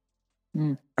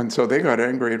 Mm. And so they got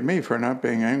angry at me for not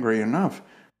being angry enough,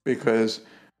 because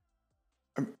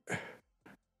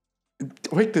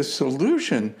like the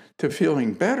solution to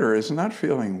feeling better is not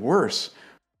feeling worse,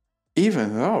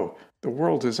 even though the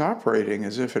world is operating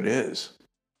as if it is.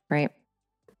 Right.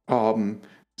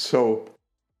 So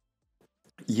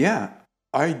yeah,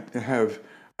 I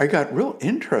got real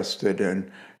interested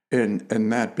in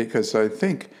that, because I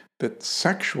think that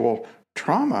sexual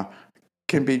trauma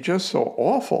can be just so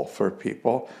awful for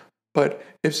people. But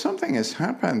if something has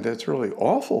happened that's really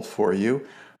awful for you,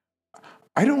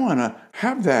 I don't want to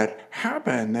have that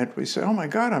happen, that we say, oh my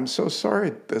God, I'm so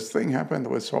sorry this thing happened that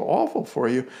was so awful for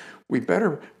you. We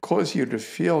better cause you to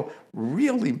feel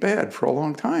really bad for a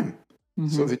long time,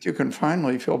 so that you can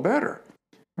finally feel better.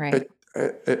 Right.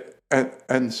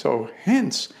 And so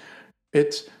hence,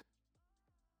 it's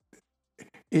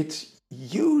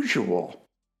usual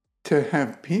to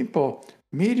have people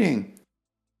meeting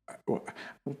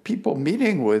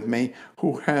with me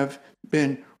who have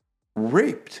been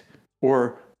raped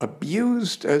or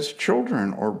abused as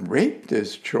children, or raped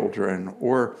as children,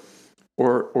 or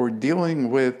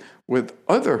dealing with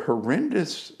other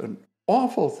horrendous and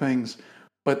awful things.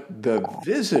 But the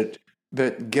visit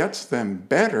that gets them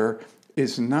better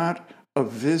is not a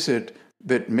visit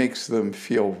that makes them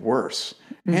feel worse.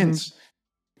 Mm-hmm. Hence,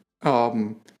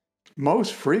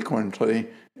 most frequently,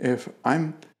 if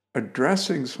I'm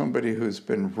addressing somebody who's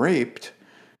been raped,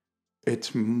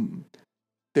 it's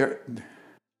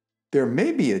there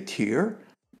may be a tear,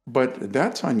 but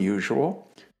that's unusual.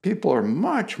 People are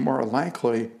much more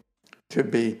likely to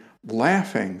be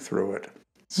laughing through it.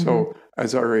 So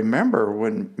as I remember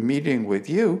when meeting with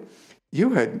you, you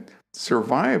had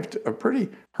survived a pretty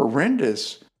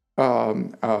horrendous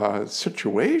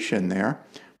situation there,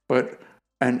 but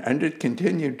and it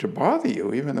continued to bother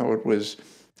you, even though it was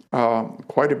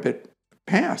quite a bit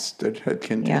past. It had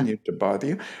continued to bother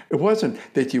you. It wasn't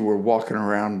that you were walking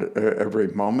around every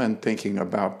moment thinking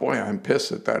about, boy, I'm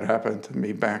pissed that happened to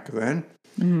me back then.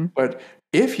 Mm-hmm. But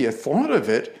if you thought of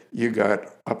it, you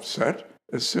got upset.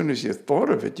 As soon as you thought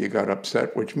of it, you got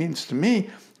upset, which means to me,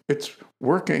 it's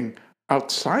working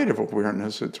outside of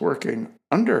awareness. It's working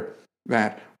under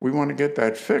that. We want to get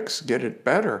that fixed, get it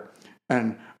better.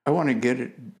 And I want to get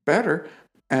it better.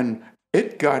 And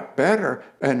it got better.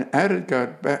 And as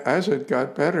it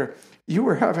got better, you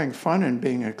were having fun and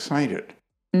being excited,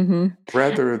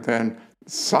 rather than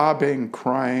sobbing,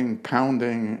 crying,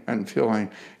 pounding, and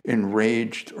feeling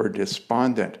enraged or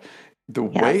despondent. The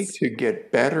way to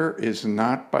get better is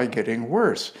not by getting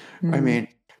worse. I mean,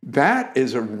 that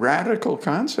is a radical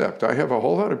concept. I have a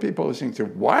whole lot of people listening to,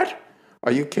 what?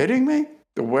 Are you kidding me?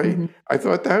 The way I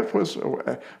thought that was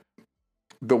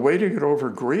the way to get over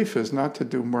grief is not to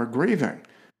do more grieving.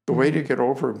 The way to get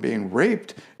over being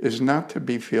raped is not to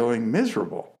be feeling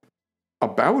miserable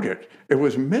about it. It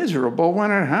was miserable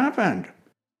when it happened.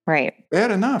 Right.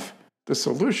 Bad enough. The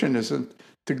solution isn't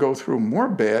to go through more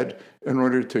bad in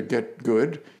order to get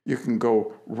good. You can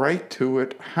go right to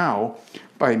it. How?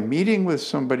 By meeting with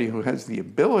somebody who has the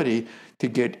ability to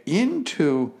get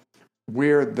into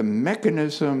where the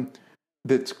mechanism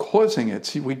that's causing it.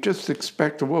 See, we just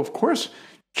expect, well, of course,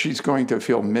 she's going to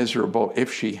feel miserable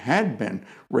if she had been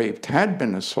raped, had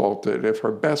been assaulted, if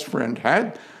her best friend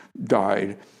had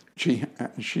died. She's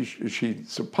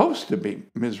supposed to be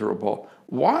miserable.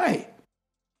 Why?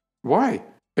 Why?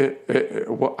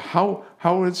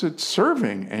 How is it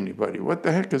serving anybody? What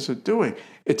the heck is it doing?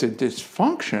 It's a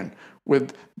dysfunction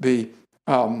with the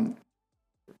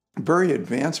very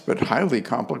advanced but highly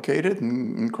complicated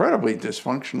and incredibly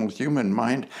dysfunctional human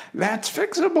mind. That's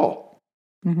fixable.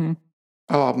 Mm-hmm.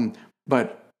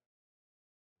 But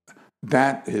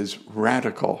that is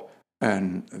radical,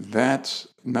 and that's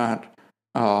not,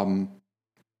 that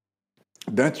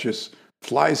just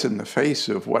flies in the face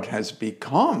of what has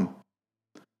become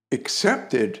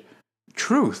accepted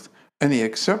truth. And the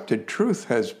accepted truth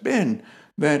has been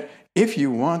that if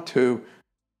you want to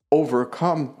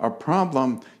overcome a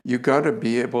problem, you got to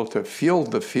be able to feel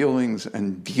the feelings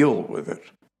and deal with it.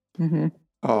 Mm-hmm.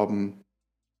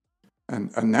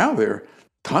 And now there are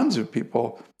tons of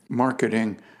people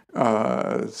marketing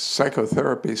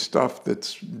psychotherapy stuff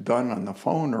that's done on the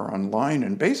phone or online.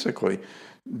 And basically,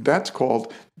 that's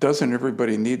called, doesn't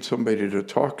everybody need somebody to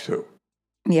talk to?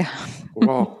 Yeah.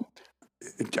 Well,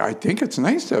 I think it's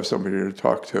nice to have somebody to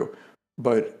talk to,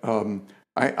 but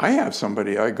I have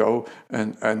somebody I go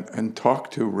and talk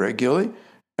to regularly,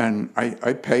 and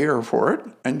I pay her for it,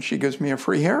 and she gives me a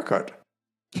free haircut.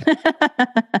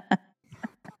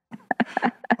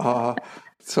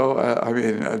 I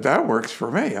mean, that works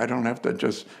for me. I don't have to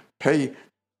just pay.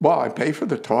 Well, I pay for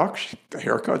the talk. The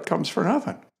haircut comes for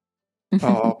nothing.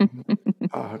 You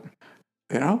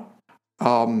know?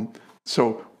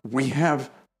 So we have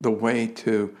the way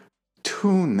to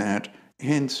tune that.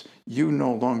 Hence, you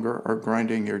no longer are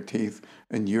grinding your teeth,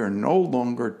 and you're no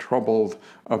longer troubled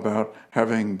about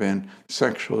having been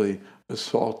sexually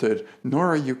assaulted, nor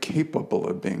are you capable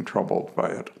of being troubled by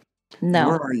it. No.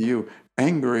 Nor are you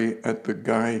angry at the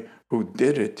guy who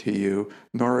did it to you,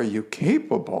 nor are you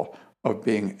capable of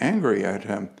being angry at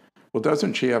him. Well,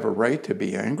 doesn't she have a right to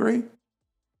be angry?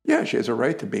 Yeah, she has a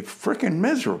right to be frickin'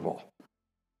 miserable.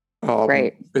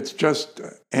 Right. It's just,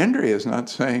 Andrea is not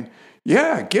saying,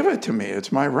 yeah, give it to me.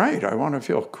 It's my right. I want to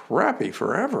feel crappy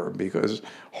forever because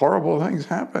horrible things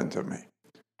happened to me.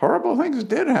 Horrible things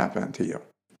did happen to you.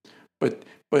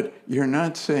 But you're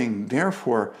not saying,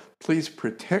 therefore, please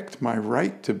protect my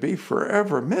right to be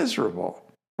forever miserable.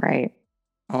 Right.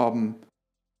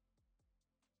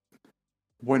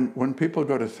 When people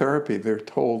go to therapy, they're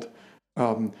told,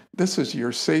 this is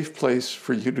your safe place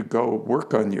for you to go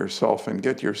work on yourself and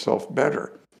get yourself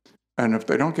better. And if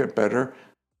they don't get better,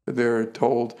 they're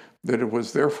told that it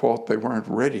was their fault, they weren't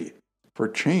ready for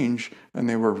change and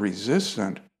they were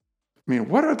resistant. I mean,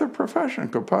 what other profession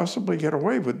could possibly get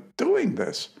away with doing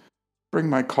this? Bring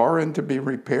my car in to be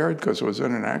repaired because it was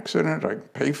in an accident. I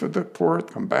pay for it,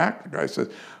 come back. The guy says,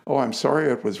 oh, I'm sorry,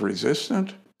 it was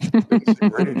resistant. It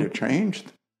was ready to change.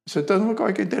 I said, it doesn't look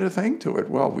like it did a thing to it.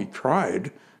 Well, we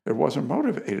tried. It wasn't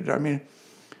motivated. I mean,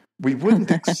 we wouldn't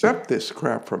accept this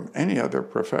crap from any other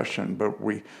profession, but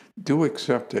we do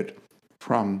accept it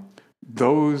from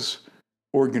those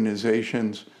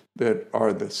organizations that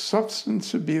are the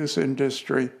substance abuse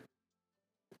industry,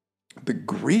 the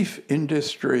grief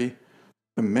industry,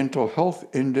 the mental health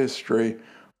industry,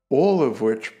 all of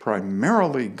which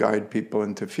primarily guide people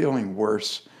into feeling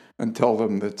worse and tell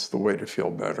them that's the way to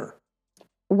feel better.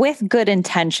 With good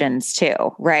intentions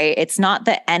too, right? It's not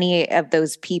that any of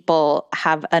those people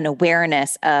have an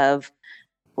awareness of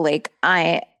like,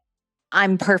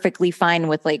 I'm perfectly fine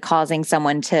with like causing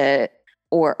someone to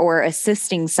or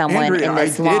assisting someone Andrea, in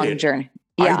this long journey.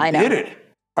 Yeah, I know. did it.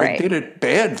 Right. I did it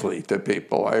badly to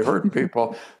people. I hurt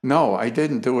people. No, I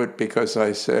didn't do it because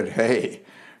I said, hey,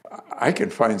 I can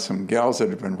find some gals that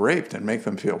have been raped and make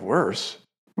them feel worse.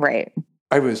 Right.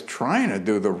 I was trying to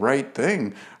do the right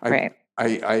thing. Right.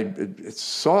 I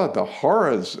saw the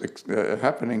horrors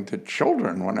happening to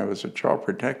children when I was a child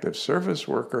protective service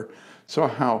worker, saw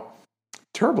how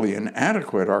terribly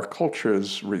inadequate our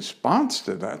culture's response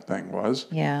to that thing was.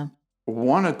 Yeah.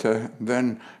 Wanted to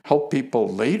then help people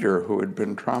later who had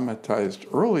been traumatized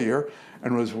earlier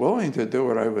and was willing to do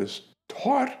what I was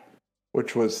taught,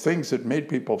 which was things that made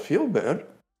people feel bad.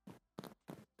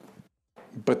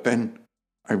 But then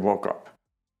I woke up.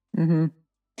 Mm-hmm.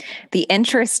 The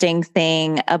interesting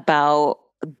thing about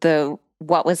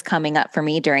what was coming up for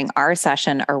me during our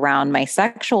session around my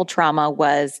sexual trauma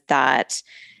was that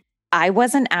I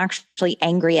wasn't actually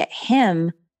angry at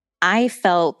him. I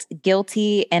felt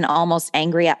guilty and almost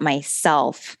angry at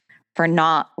myself for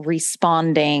not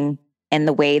responding in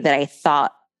the way that I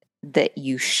thought that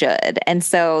you should. And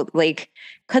so, like,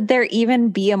 could there even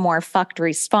be a more fucked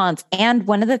response? And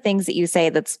one of the things that you say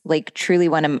that's like truly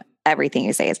one of everything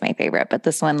you say is my favorite, but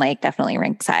this one like definitely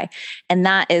ranks high. And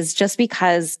that is, just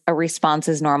because a response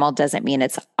is normal doesn't mean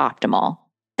it's optimal.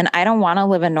 And I don't want to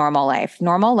live a normal life.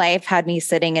 Normal life had me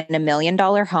sitting in $1 million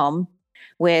home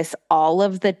with all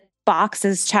of the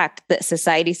boxes checked that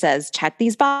society says, check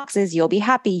these boxes, you'll be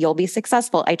happy, you'll be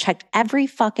successful. I checked every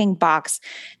fucking box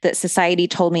that society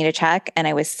told me to check. And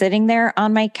I was sitting there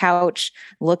on my couch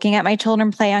looking at my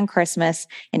children play on Christmas.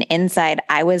 And inside,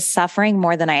 I was suffering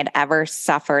more than I had ever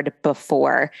suffered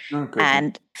before,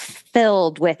 and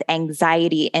filled with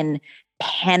anxiety and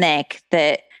panic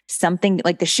that something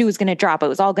like the shoe was going to drop. It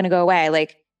was all going to go away.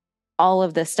 Like, all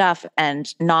of this stuff,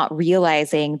 and not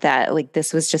realizing that like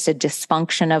this was just a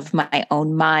dysfunction of my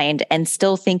own mind, and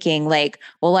still thinking like,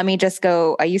 well, let me just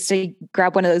go. I used to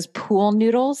grab one of those pool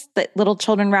noodles that little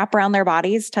children wrap around their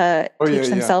bodies to teach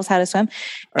themselves how to swim.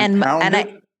 And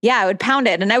I would pound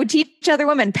it, and I would teach other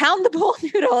women, pound the pool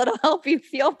noodle. It'll help you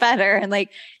feel better. And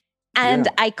like,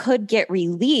 I could get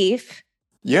relief.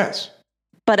 Yes.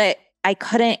 But I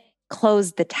couldn't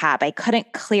close the tab. I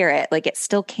couldn't clear it. Like, it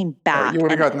still came back. You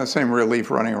would have gotten the same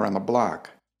relief running around the block.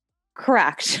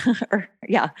 Correct. Or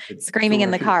screaming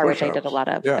in the car, which I did a lot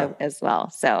of as well.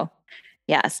 So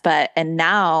yes, and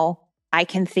now I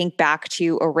can think back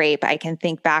to a rape. I can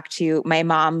think back to my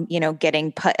mom,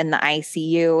 getting put in the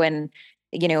ICU, and,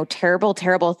 terrible,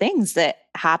 terrible things that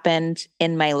happened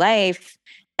in my life.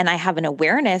 And I have an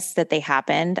awareness that they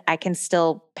happened. I can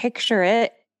still picture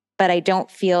it, but I don't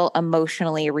feel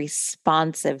emotionally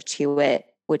responsive to it,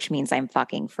 which means I'm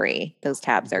fucking free. Those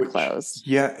tabs are closed.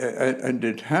 Yeah, and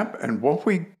it happened. And what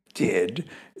we did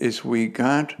is we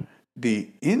got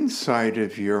the inside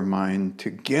of your mind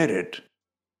to get it,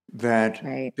 that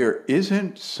there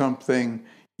isn't something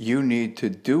you need to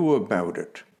do about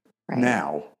it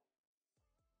now.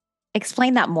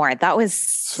 Explain that more. That was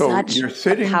such you're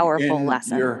sitting a powerful in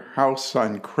lesson. Your house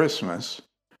on Christmas.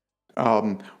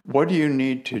 What do you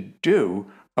need to do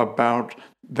about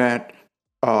that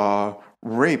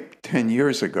rape 10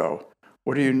 years ago?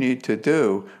 What do you need to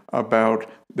do about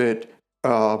that?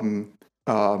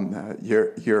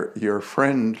 Your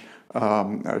friend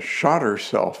shot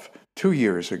herself 2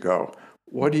 years ago.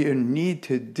 What do you need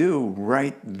to do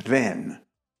right then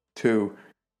to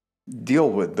deal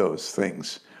with those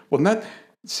things? Well,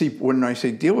 when I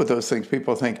say deal with those things,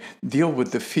 people think deal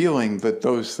with the feeling that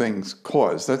those things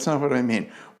cause. That's not what I mean.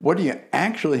 What do you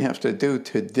actually have to do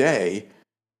today?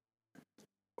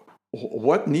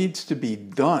 What needs to be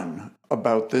done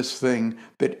about this thing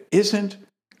that isn't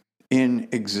in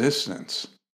existence?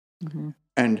 Mm-hmm.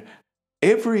 And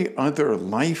every other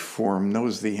life form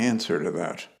knows the answer to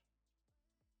that.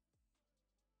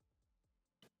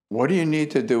 What do you need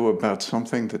to do about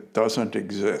something that doesn't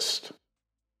exist?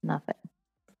 Nothing.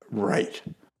 Right.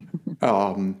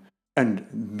 And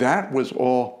that was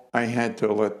all I had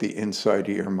to let the inside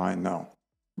of your mind know.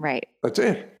 Right. That's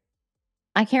it.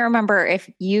 I can't remember if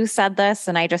you said this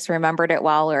and I just remembered it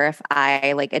well, or if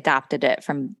I like adopted it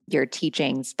from your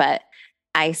teachings, but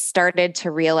I started to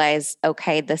realize,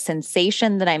 okay, the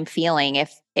sensation that I'm feeling,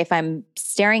 if I'm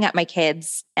staring at my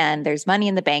kids and there's money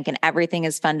in the bank and everything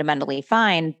is fundamentally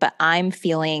fine, but I'm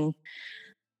feeling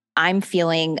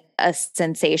a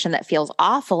sensation that feels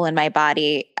awful in my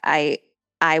body, I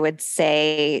would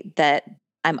say that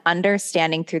I'm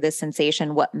understanding through the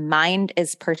sensation what mind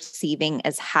is perceiving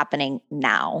as happening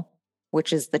now,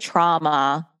 which is the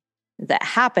trauma that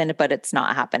happened, but it's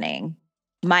not happening.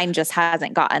 Mind just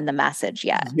hasn't gotten the message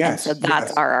yet. Yes. And so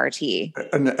that's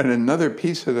RRT. And another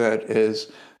piece of that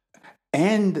is,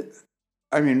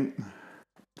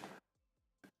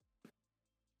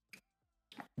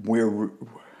 where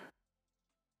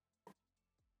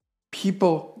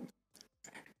people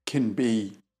can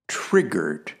be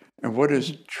triggered. And what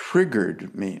does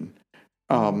triggered mean?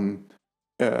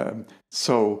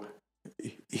 So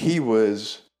he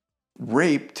was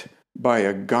raped by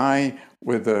a guy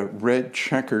with a red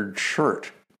checkered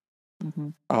shirt.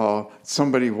 Mm-hmm.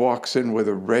 Somebody walks in with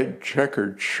a red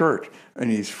checkered shirt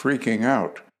and he's freaking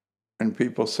out. And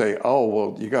people say, oh,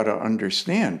 well, you got to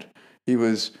understand, he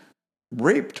was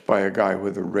raped by a guy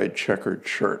with a red checkered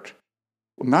shirt.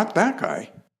 Well, not that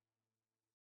guy.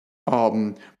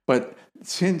 But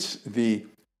since the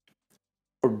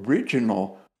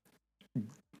original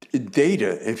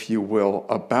data, if you will,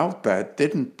 about that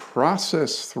didn't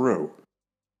process through,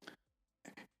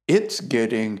 it's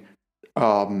getting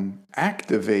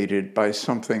activated by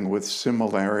something with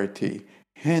similarity.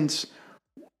 Hence,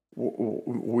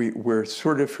 we're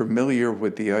sort of familiar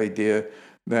with the idea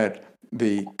that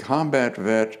the combat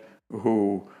vet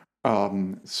who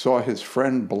saw his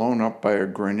friend blown up by a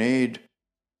grenade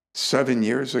 7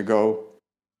 years ago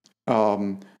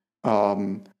um,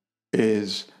 um,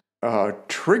 is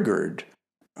triggered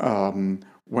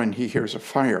when he hears a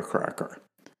firecracker.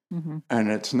 Mm-hmm. And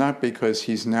it's not because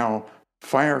he's now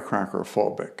firecracker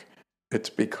phobic. It's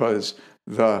because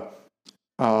the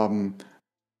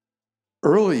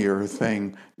earlier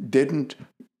thing didn't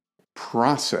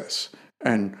process.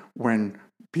 And when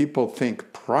people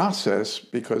think process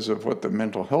because of what the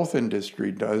mental health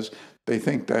industry does, they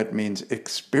think that means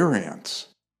experience.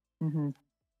 Mm-hmm.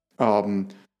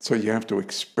 So you have to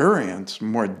experience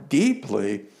more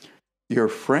deeply your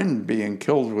friend being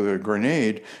killed with a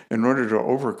grenade in order to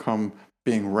overcome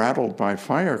being rattled by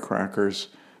firecrackers.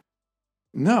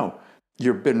 No,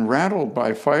 you've been rattled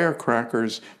by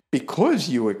firecrackers because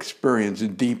you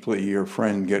experienced deeply your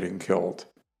friend getting killed.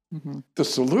 Mm-hmm. The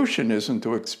solution isn't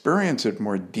to experience it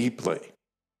more deeply.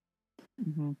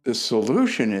 Mm-hmm. The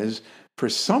solution is for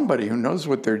somebody who knows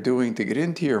what they're doing to get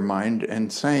into your mind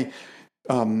and say,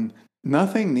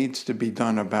 nothing needs to be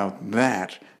done about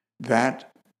that.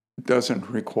 That doesn't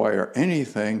require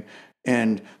anything.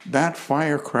 And that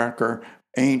firecracker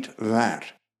ain't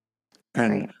that.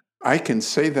 And Right. I can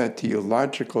say that to you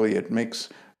logically. It makes,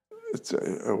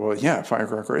 well, yeah,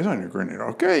 firecracker is on your grenade.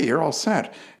 Okay, you're all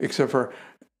set. Except for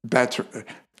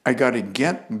I got to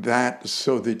get that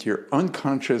so that your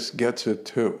unconscious gets it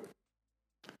too.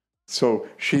 So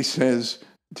she says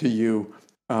to you,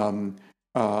 I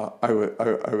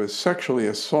was sexually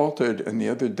assaulted, and the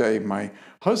other day my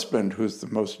husband, who's the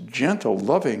most gentle,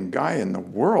 loving guy in the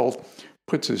world,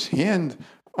 puts his hand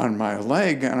on my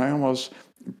leg, and I almost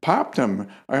popped him.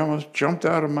 I almost jumped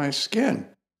out of my skin.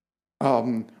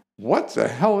 What the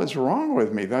hell is wrong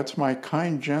with me? That's my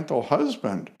kind, gentle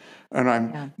husband. And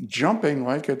I'm jumping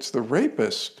like it's the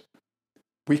rapist.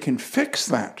 We can fix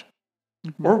that.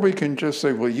 Mm-hmm. Or we can just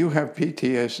say, well, you have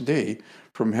PTSD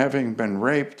from having been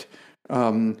raped.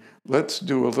 Let's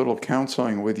do a little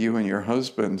counseling with you and your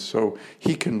husband so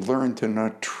he can learn to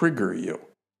not trigger you.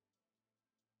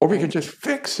 Or we can just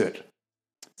fix it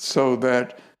so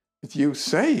that you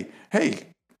say,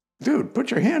 hey, dude,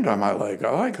 put your hand on my leg.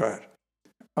 I like that.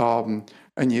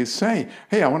 And you say,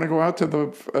 hey, I want to go out to the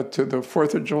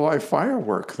 4th of July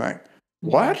firework thing. Mm-hmm.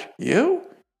 What? You?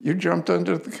 You jumped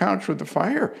under the couch with the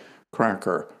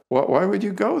firecracker. Why would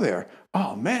you go there?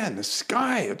 Oh, man, the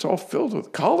sky, it's all filled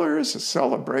with colors, a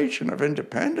celebration of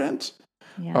independence.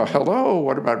 Yeah. Hello,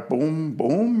 what about boom,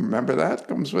 boom? Remember that?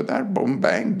 Comes with that? Boom,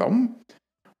 bang, boom.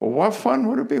 Well, what fun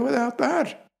would it be without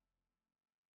that?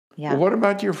 Yeah. Well, what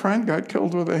about your friend got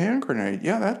killed with a hand grenade?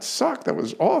 Yeah, that sucked. That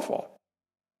was awful.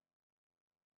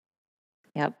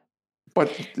 Yep.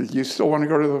 But you still want to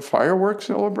go to the fireworks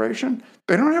celebration?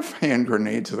 They don't have hand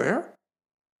grenades there.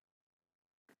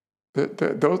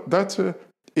 That's a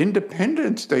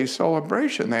Independence Day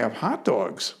celebration. They have hot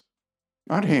dogs,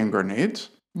 not hand grenades.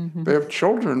 Mm-hmm. They have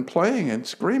children playing and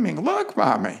screaming, look,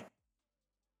 mommy.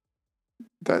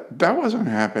 That wasn't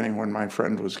happening when my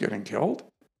friend was getting killed.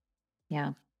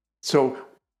 Yeah. So,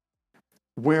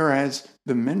 whereas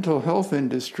the mental health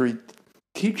industry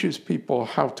teaches people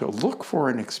how to look for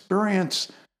and experience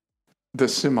the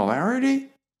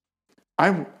similarity,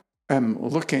 I am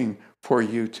looking for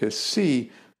you to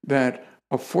see that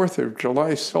a 4th of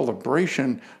July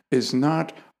celebration is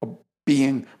not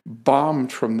being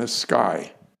bombed from the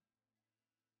sky.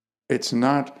 It's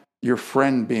not your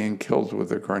friend being killed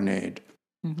with a grenade.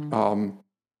 Mm-hmm.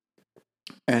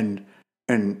 And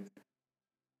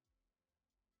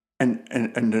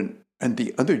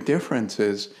the other difference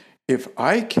is, if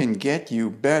I can get you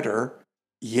better,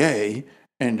 yay.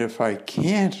 And if I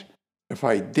can't, if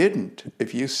I didn't,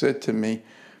 if you said to me,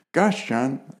 gosh,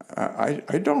 John,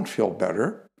 I don't feel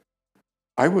better,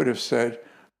 I would have said,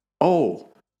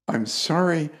 oh, I'm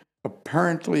sorry,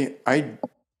 apparently I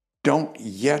don't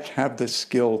yet have the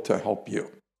skill to help you.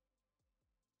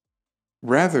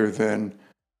 Rather than,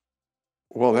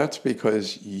 well, that's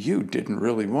because you didn't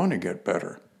really want to get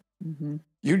better. Mm-hmm.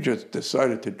 You just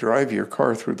decided to drive your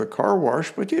car through the car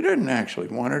wash, but you didn't actually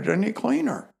want it any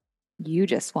cleaner. You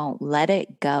just won't let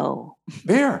it go.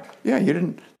 There. Yeah, you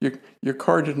didn't. Your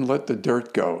car didn't let the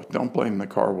dirt go. Don't blame the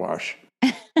car wash.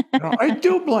 I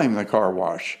do blame the car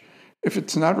wash. If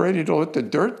it's not ready to let the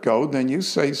dirt go, then you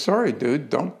say, sorry, dude,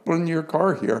 don't bring your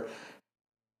car here.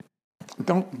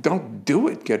 Don't do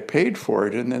it. Get paid for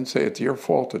it, and then say it's your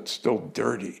fault. It's still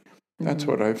dirty. Mm-hmm. That's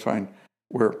what I find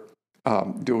we're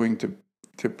doing to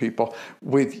people.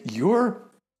 With your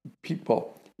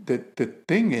people, the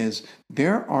thing is,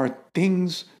 there are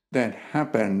things that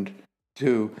happened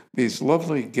to these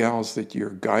lovely gals that you're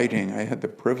guiding. I had the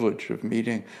privilege of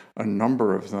meeting a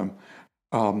number of them,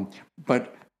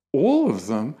 but all of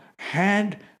them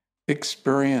had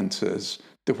experiences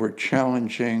that were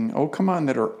challenging. Oh, come on,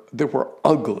 that were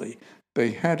ugly.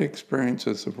 They had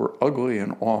experiences that were ugly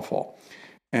and awful,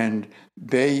 and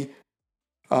they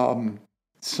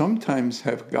sometimes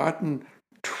have gotten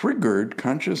triggered,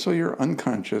 consciously or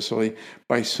unconsciously,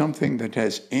 by something that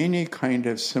has any kind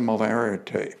of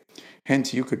similarity.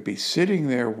 Hence, you could be sitting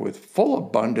there with full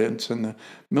abundance in the $1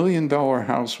 million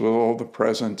house with all the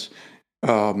presents,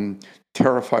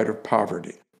 terrified of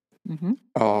poverty.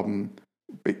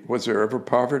 Was there ever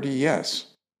poverty? Yes.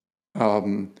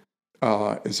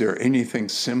 Is there anything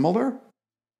similar?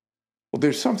 Well,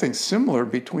 there's something similar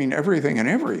between everything and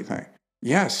everything.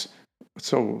 Yes.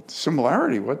 So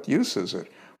similarity, what use is it?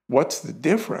 What's the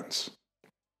difference?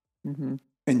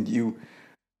 And you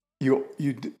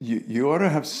ought to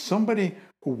have somebody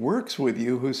who works with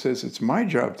you who says, it's my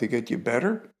job to get you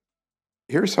better.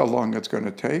 Here's how long it's going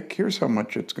to take. Here's how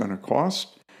much it's going to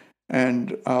cost.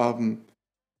 And I'm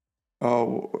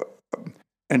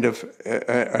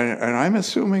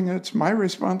assuming it's my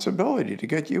responsibility to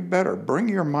get you better. Bring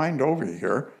your mind over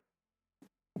here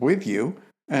with you,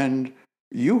 and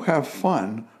you have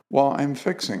fun while I'm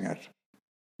fixing it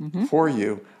for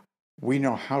you. We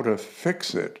know how to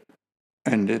fix it,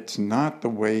 and it's not the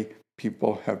way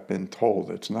people have been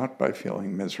told. It's not by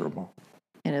feeling miserable.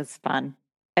 It is fun.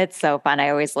 It's so fun. I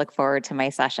always look forward to my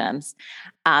sessions.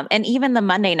 And even the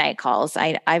Monday night calls.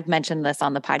 I've mentioned this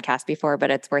on the podcast before,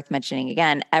 but it's worth mentioning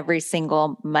again. Every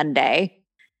single Monday,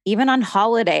 even on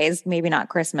holidays, maybe not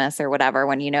Christmas or whatever,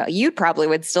 when you probably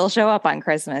would still show up on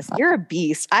Christmas. You're a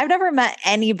beast. I've never met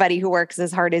anybody who works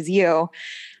as hard as you.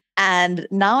 And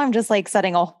now I'm just like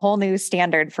setting a whole new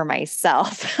standard for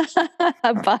myself.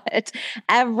 But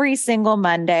every single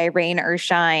Monday, rain or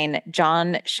shine,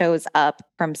 John shows up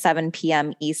from 7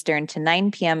 p.m. Eastern to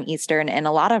 9 p.m. Eastern, and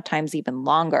a lot of times even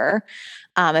longer.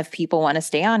 If people want to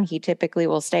stay on, he typically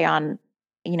will stay on,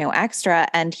 extra,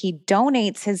 and he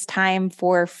donates his time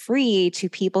for free to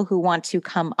people who want to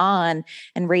come on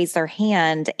and raise their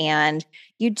hand. And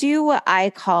you do what I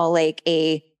call like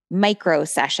a micro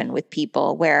session with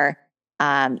people where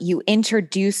you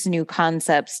introduce new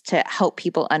concepts to help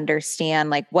people understand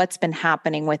like what's been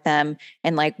happening with them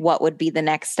and like what would be the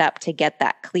next step to get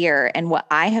that clear. And what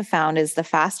I have found is the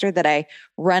faster that I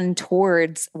run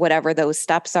towards whatever those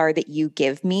steps are that you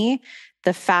give me,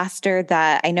 the faster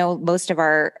that I know most of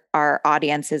our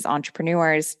audience is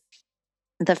entrepreneurs,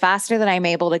 the faster that I'm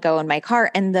able to go in my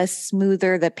car and the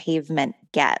smoother the pavement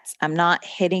gets. I'm not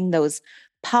hitting those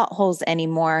potholes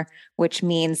anymore, which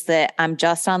means that I'm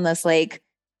just on this like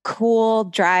cool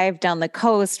drive down the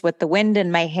coast with the wind in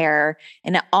my hair.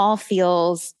 And it all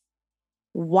feels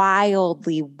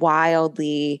wildly,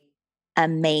 wildly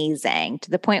amazing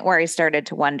to the point where I started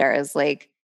to wonder, is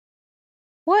like,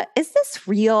 what is this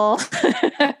real?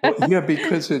 Well, yeah,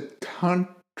 because it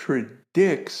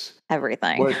contradicts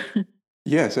Everything.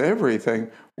 Yes, everything,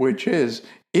 which is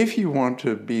if you want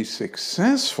to be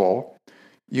successful,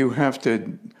 you have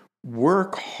to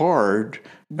work hard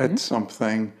at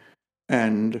something,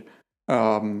 and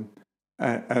well,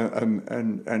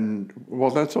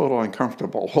 that's a little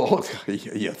uncomfortable. Well,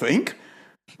 you think?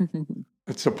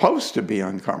 It's supposed to be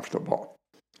uncomfortable.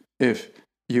 If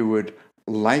you would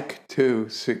like to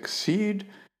succeed,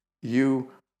 you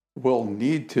will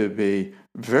need to be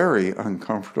very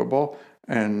uncomfortable,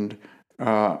 and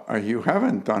you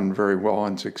haven't done very well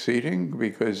in succeeding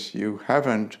because you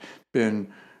haven't been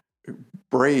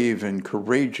brave and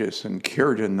courageous and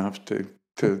cared enough to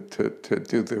do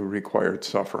the required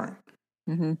suffering.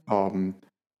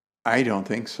 I don't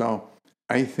think so.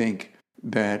 I think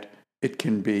that it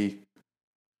can be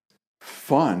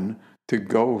fun to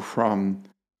go from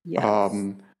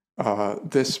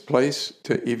this place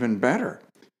to even better.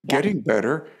 Getting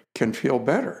better can feel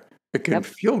better. It can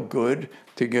feel good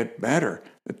to get better.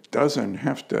 It doesn't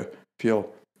have to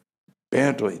feel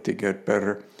badly to get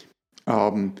better.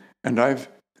 And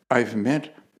I've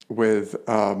met with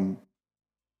a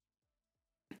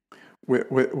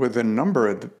number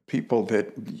of the people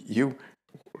that you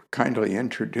kindly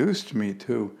introduced me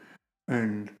to,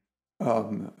 and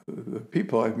the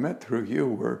people I've met through you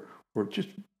were just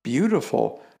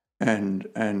beautiful and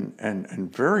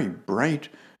very bright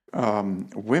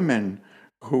women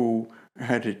who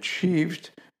had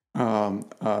achieved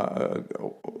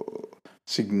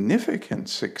significant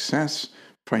success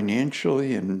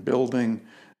financially in building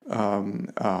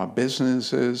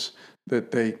businesses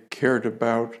that they cared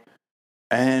about.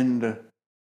 And,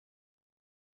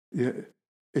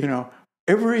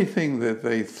 everything that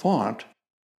they thought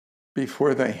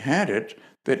before they had it,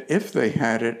 that if they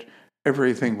had it,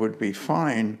 everything would be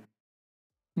fine,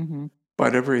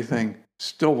 but everything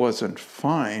still wasn't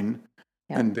fine.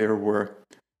 Yep. And there were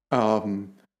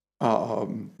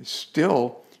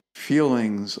still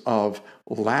feelings of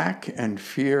lack and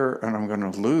fear, and I'm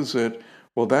going to lose it.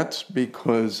 Well, that's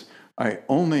because I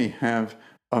only have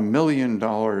 $1 million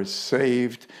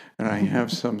saved, and I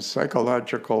have some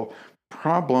psychological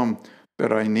problem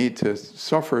that I need to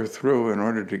suffer through in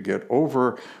order to get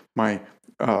over my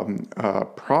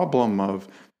problem of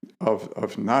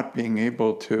not being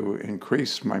able to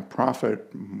increase my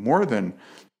profit more than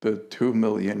the 2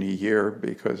 million a year,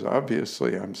 because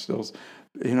obviously I'm still,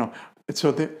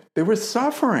 so they were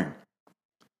suffering.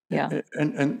 Yeah.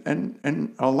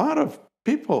 And a lot of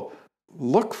people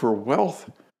look for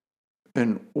wealth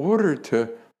in order to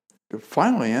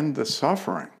finally end the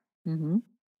suffering.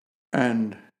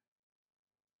 And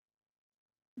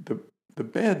the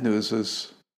bad news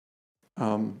is,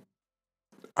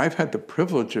 I've had the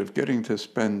privilege of getting to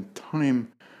spend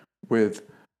time with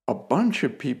a bunch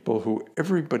of people who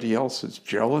everybody else is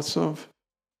jealous of.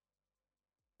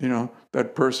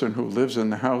 That person who lives in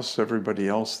the house, everybody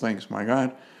else thinks, my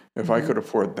God, if I could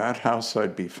afford that house,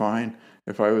 I'd be fine.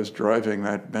 If I was driving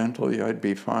that Bentley, I'd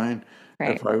be fine.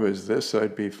 Right. If I was this,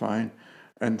 I'd be fine.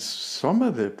 And some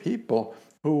of the people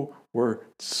who were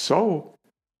so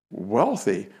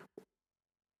wealthy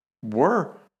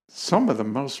were some of the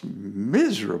most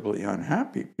miserably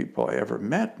unhappy people I ever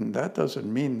met. And that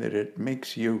doesn't mean that it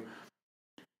makes you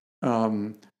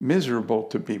miserable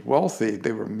to be wealthy.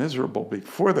 They were miserable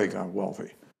before they got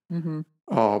wealthy.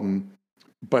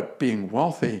 But being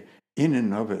wealthy in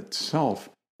and of itself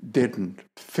didn't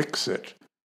fix it.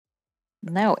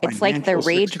 No, it's like the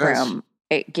rage room.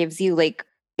 It gives you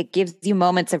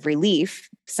moments of relief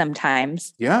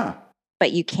sometimes. Yeah.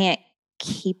 But you can't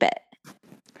keep it.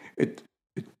 It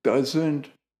doesn't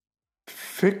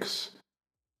fix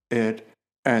it,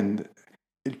 and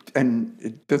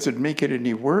does it make it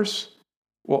any worse?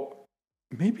 Well,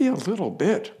 maybe a little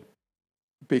bit,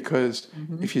 because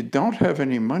if you don't have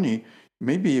any money,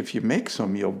 maybe if you make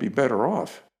some, you'll be better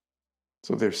off.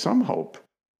 So there's some hope.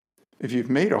 If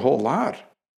you've made a whole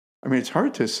lot, I mean, it's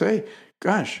hard to say,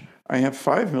 gosh, I have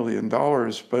 $5 million,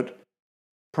 but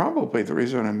probably the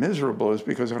reason I'm miserable is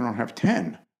because I don't have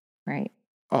 10. Right.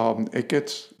 It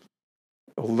gets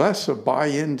less a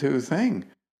buy-into thing.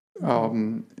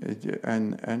 And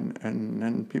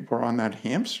then people are on that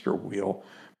hamster wheel.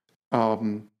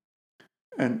 And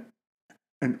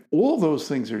all those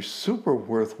things are super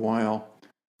worthwhile,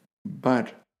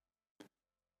 but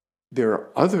there are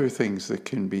other things that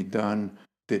can be done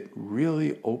that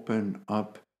really open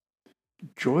up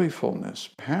joyfulness,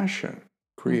 passion,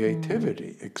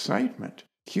 creativity, excitement,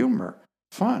 humor,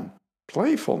 fun,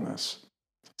 playfulness,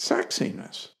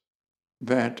 sexiness,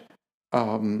 that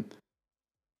an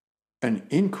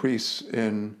increase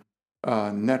in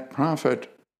net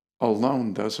profit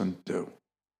alone doesn't do.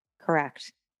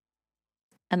 Correct.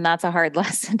 And that's a hard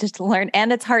lesson to learn.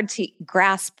 And it's hard to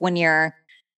grasp when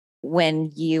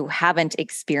you haven't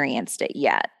experienced it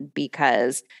yet,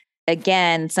 because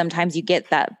again, sometimes you get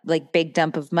that like big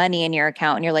dump of money in your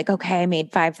account and you're like, okay, I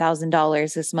made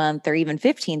 $5,000 this month, or even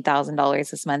 $15,000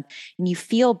 this month. And you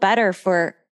feel better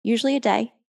for usually a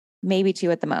day, maybe 2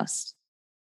 at the most.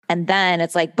 And then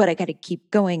it's like, but I got to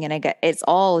keep going. And it's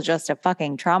all just a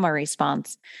fucking trauma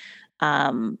response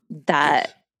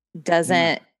that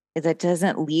doesn't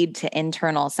lead to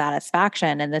internal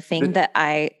satisfaction. And the thing that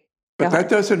that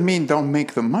doesn't mean don't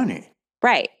make the money.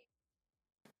 Right.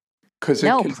 Because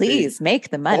no, please make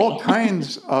the money. All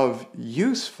kinds of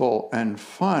useful and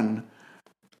fun,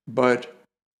 but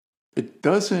it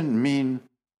doesn't mean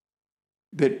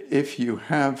that if you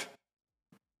have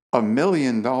 $1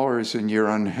 million and you're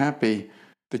unhappy,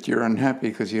 that you're unhappy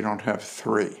because you don't have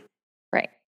 3. Right.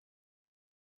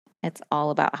 It's all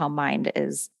about how mind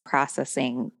is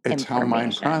processing It's how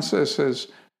mind processes,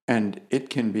 and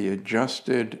it can be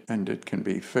adjusted and it can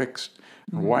be fixed.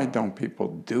 Why don't people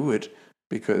do it?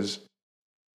 Because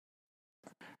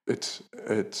it's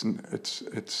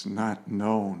not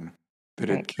known that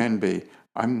it can be.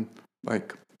 I'm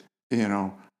like,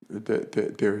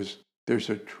 there's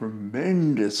a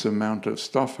tremendous amount of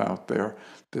stuff out there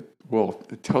that will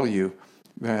tell you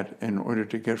that in order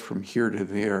to get from here to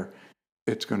there,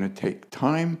 it's going to take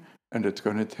time and it's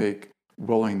going to take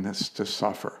willingness to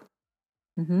suffer.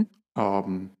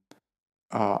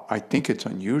 I think it's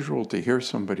unusual to hear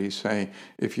somebody say,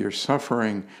 if you're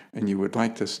suffering and you would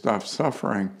like to stop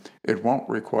suffering, it won't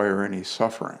require any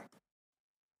suffering.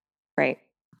 Right.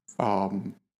 And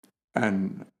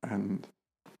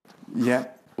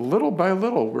Yet, little by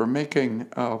little, we're making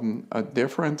a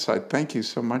difference. I thank you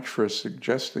so much for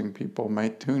suggesting people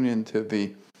might tune into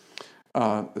the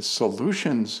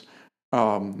solutions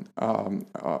open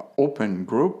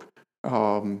group.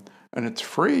 And it's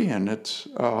free and it's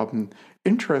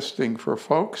interesting for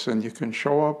folks, and you can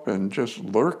show up and just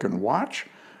lurk and watch.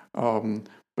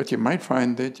 But you might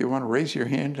find that you want to raise your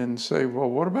hand and say, well,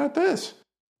 what about this?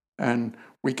 And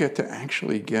we get to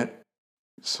actually get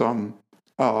some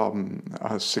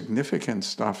significant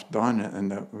stuff done,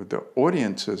 and the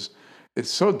audience is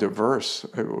so diverse.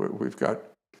 We've got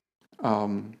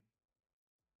and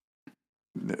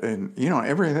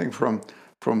everything from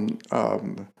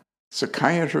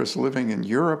psychiatrists living in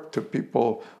Europe to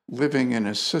people living in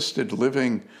assisted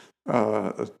living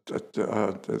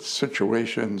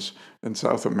situations in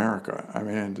South America. I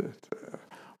mean, a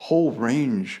whole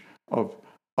range of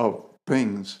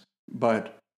things,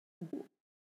 but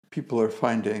people are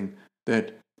finding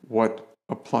that what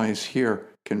applies here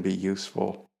can be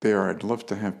useful there. I'd love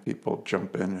to have people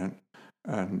jump in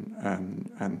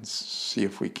and see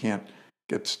if we can't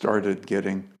get started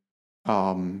getting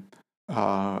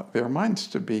their minds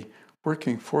to be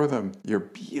working for them. Your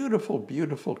beautiful,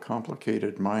 beautiful,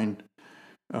 complicated mind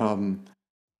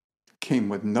came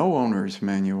with no owner's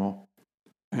manual,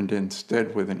 and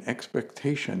instead with an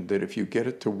expectation that if you get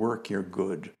it to work, you're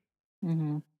good.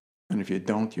 Mm-hmm. And if you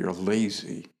don't, you're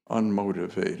lazy,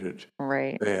 unmotivated,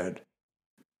 Right. bad.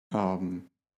 Um,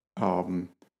 and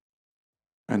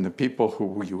the people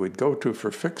who you would go to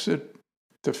to fix it,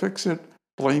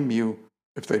 blame you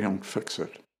if they don't fix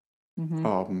it.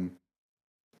 Mm-hmm.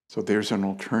 So there's an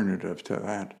alternative to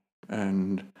that.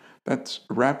 And that's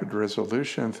rapid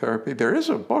resolution therapy. There is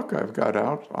a book I've got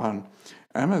out on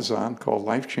Amazon called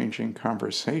Life-Changing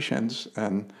Conversations.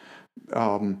 And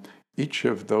each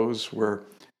of those were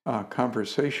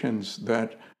conversations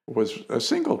that was a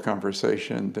single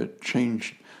conversation that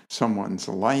changed someone's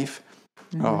life.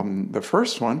 Mm-hmm. The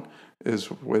first one is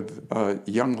with a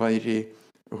young lady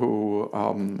who,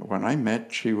 when I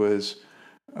met, she was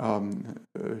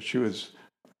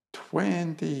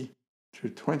 20 to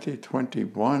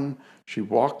 2021. She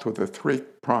walked with a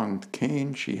 3-pronged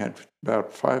cane. She had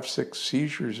about 5-6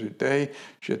 seizures a day.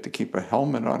 She had to keep a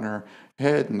helmet on her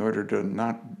head in order to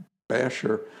not bash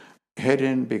her head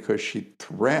in because she'd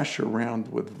thrash around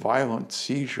with violent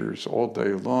seizures all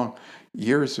day long.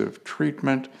 Years of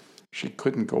treatment. She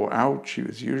couldn't go out. She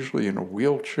was usually in a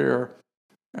wheelchair.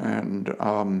 And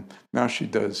now she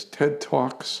does TED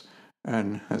Talks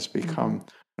and has become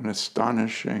an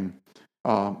astonishing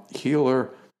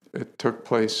healer. It took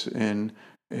place in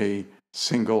a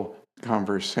single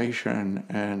conversation,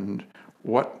 and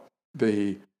what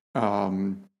the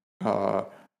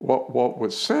what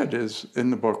was said is in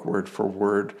the book word for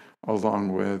word,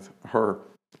 along with her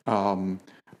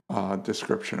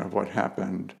description of what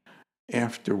happened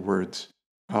afterwards.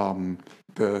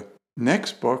 The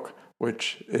next book,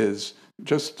 which is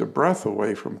just a breath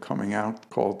away from coming out,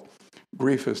 called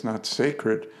Grief is Not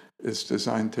Sacred, is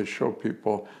designed to show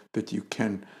people that you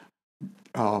can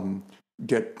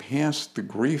get past the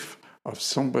grief of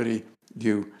somebody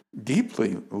you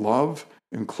deeply love,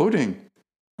 including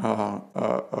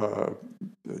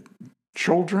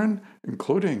children,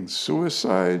 including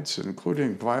suicides,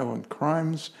 including violent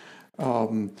crimes.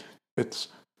 It's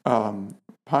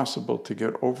possible to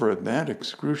get over that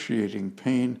excruciating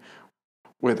pain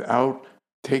without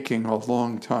taking a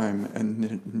long time,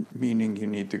 and meaning you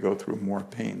need to go through more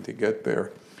pain to get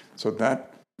there. So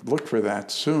look for that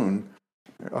soon.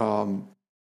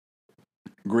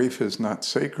 Grief is Not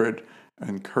Sacred,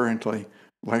 and currently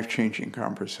Life-Changing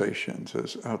Conversations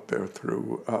is out there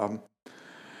through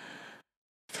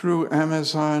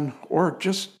Amazon, or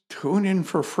just tune in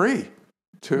for free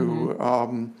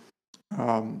to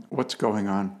what's going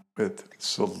on with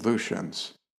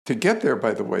solutions. To get there,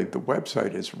 by the way, the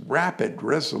website is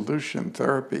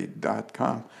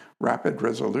rapidresolutiontherapy.com,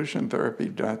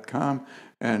 rapidresolutiontherapy.com,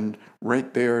 and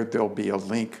right there, there'll be a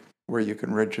link where you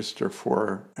can register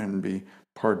for and be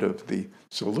part of the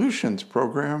solutions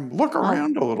program. Look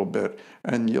around a little bit,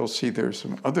 and you'll see there's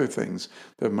some other things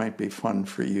that might be fun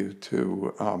for you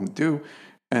to do.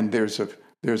 And there's a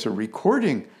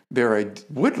recording there I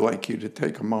would like you to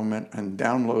take a moment and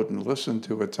download and listen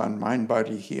to. It's on Mind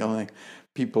Body Healing.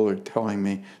 People are telling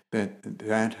me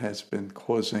that has been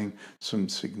causing some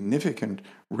significant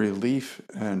relief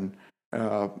and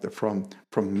from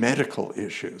medical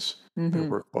issues that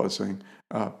were causing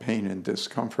pain and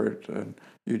discomfort. And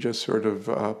you just sort of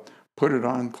put it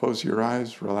on, close your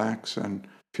eyes, relax, and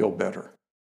feel better.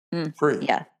 Free.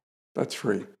 Yeah. That's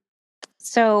free.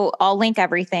 So I'll link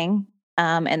everything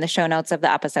in the show notes of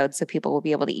the episode, so people will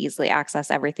be able to easily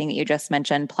access everything that you just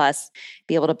mentioned, plus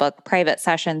be able to book private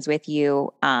sessions with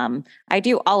you. I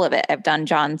do all of it. I've done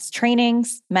John's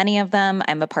trainings, many of them.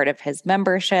 I'm a part of his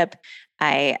membership.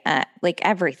 I like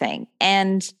everything.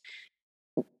 And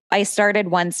I started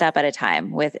one step at a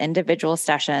time with individual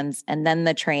sessions and then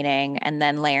the training and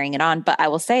then layering it on. But I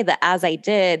will say that as I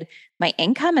did, my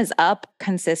income is up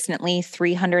consistently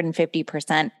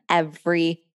 350%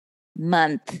 every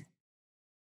month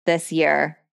this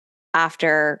year,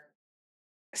 after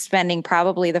spending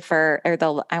probably I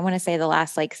want to say the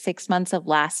last like 6 months of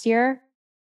last year,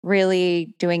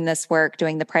 really doing this work,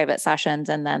 doing the private sessions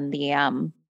and then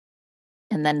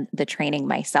the training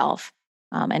myself.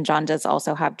 And John does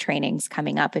also have trainings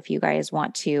coming up if you guys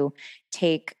want to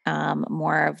take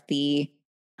more of the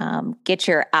get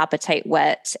your appetite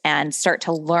wet and start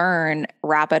to learn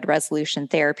rapid resolution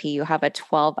therapy. You have a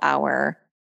 12-hour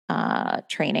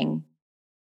training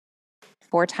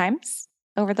 4 times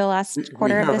over the last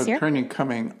quarter of this year. We have a training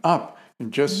coming up,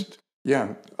 and just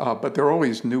but there are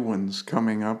always new ones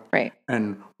coming up. Right.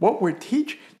 And what we're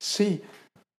teaching,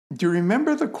 do you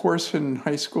remember the course in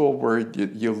high school where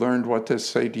you learned what to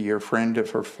say to your friend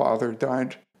if her father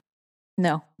died?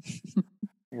 No.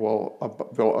 Well,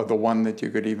 the one that you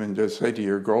could even just say to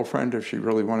your girlfriend if she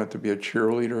really wanted to be a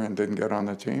cheerleader and didn't get on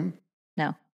the team?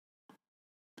 No.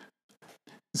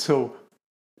 So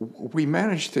we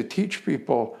managed to teach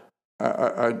people.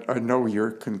 I know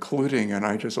you're concluding, and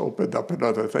I just opened up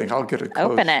another thing. I'll get it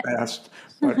closed fast.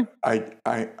 But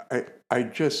I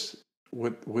just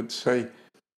would say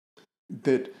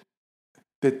that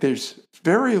there's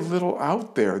very little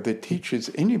out there that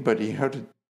teaches anybody how to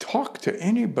talk to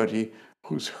anybody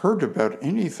who's heard about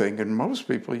anything. And most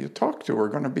people you talk to are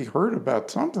going to be heard about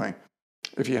something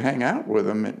if you hang out with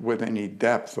them with any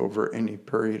depth over any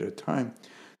period of time.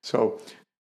 So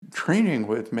training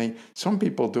with me, some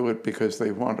people do it because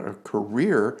they want a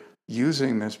career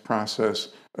using this process,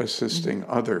 assisting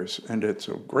others. And it's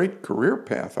a great career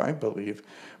path, I believe.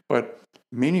 But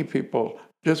many people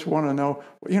just want to know,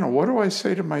 what do I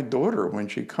say to my daughter when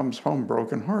she comes home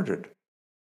brokenhearted?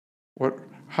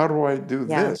 How do I do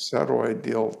this? How do I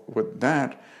deal with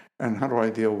that? And how do I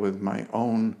deal with my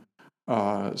own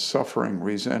suffering,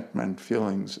 resentment,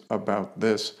 feelings about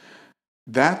this?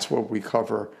 That's what we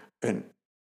cover in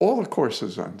all the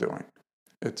courses I'm doing.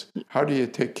 It's how do you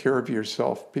take care of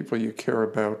yourself, people you care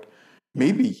about,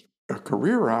 maybe a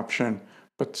career option,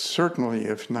 but certainly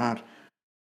if not,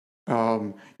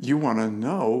 you want to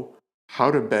know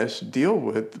how to best deal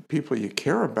with the people you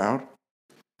care about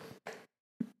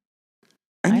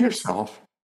and yourself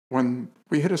when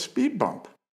we hit a speed bump.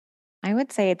 I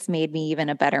would say it's made me even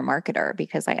a better marketer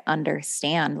because I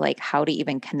understand like how to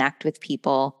even connect with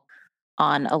people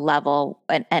on a level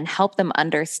and help them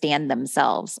understand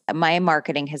themselves. My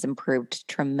marketing has improved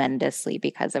tremendously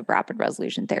because of rapid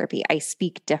resolution therapy. I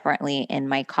speak differently in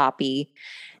my copy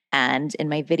and in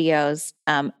my videos.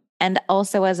 And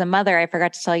also as a mother, I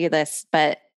forgot to tell you this,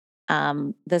 but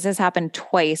this has happened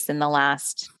twice in the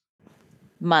last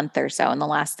month or so, in the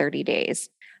last 30 days.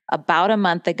 About a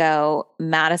month ago,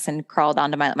 Madison crawled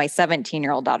onto my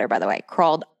 17-year-old daughter, by the way,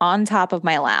 crawled on top of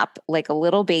my lap like a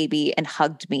little baby and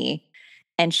hugged me.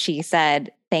 And she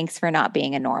said, "Thanks for not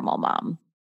being a normal mom."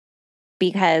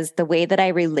 Because the way that I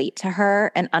relate to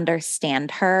her and understand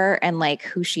her and like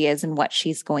who she is and what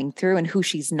she's going through and who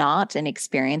she's not and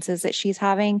experiences that she's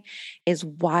having is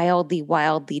wildly,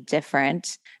 wildly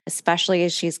different, especially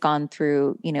as she's gone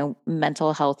through,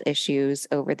 mental health issues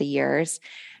over the years.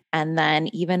 And then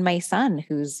even my son,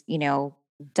 who's,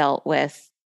 dealt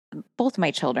with, both my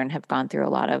children have gone through a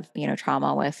lot of,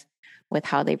 trauma with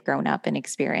how they've grown up and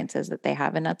experiences that they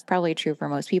have. And that's probably true for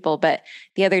most people. But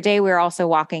the other day we were also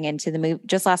walking into the movie,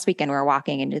 just last weekend, we were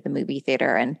walking into the movie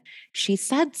theater and she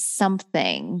said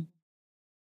something,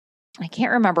 I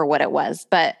can't remember what it was,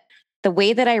 but the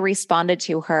way that I responded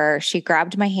to her, she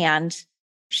grabbed my hand,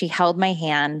 she held my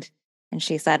hand, and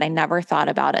she said, "I never thought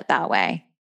about it that way."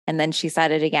 And then she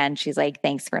said it again. She's like,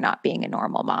 "Thanks for not being a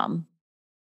normal mom."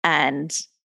 And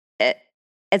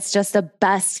it's just the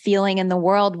best feeling in the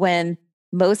world when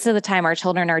most of the time our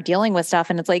children are dealing with stuff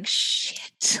and it's like,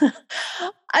 shit,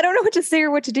 I don't know what to say or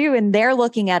what to do. And they're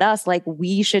looking at us like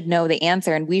we should know the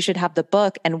answer and we should have the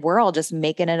book. And we're all just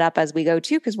making it up as we go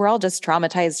too, because we're all just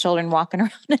traumatized children walking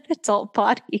around in adult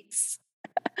bodies.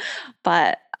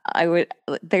 But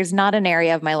there's not an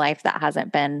area of my life that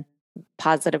hasn't been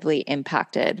positively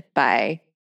impacted by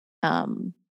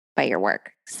your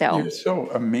work. So you're so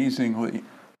amazingly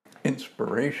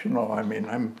inspirational. I mean,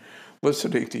 I'm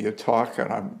listening to you talk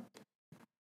and I'm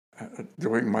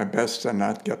doing my best to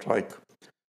not get like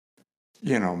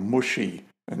mushy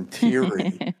and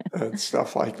teary and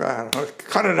stuff like that.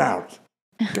 Cut it out.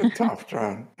 Get tough,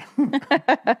 John.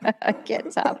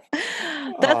 Get tough.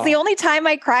 That's the only time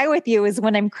I cry with you is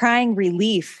when I'm crying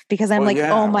relief because I'm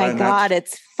oh my God,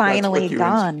 it's finally that's what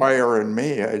gone. You inspire in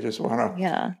me. I just want to.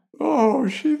 Yeah. Oh,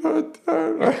 she thought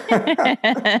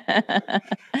that.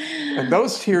 And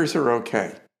those tears are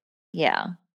okay. Yeah.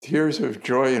 Tears of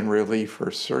joy and relief are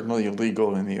certainly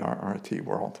illegal in the RRT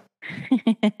world.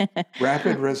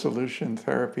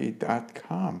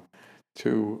 RapidResolutionTherapy.com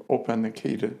to open the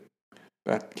key to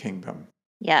that kingdom.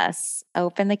 Yes,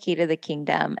 open the key to the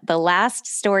kingdom. The last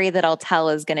story that I'll tell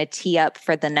is going to tee up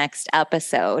for the next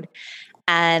episode.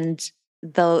 And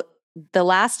the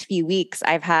last few weeks,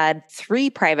 I've had 3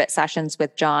 private sessions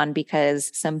with John because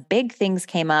some big things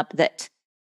came up that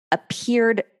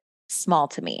appeared small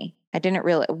to me. I didn't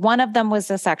really, one of them was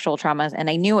the sexual trauma, and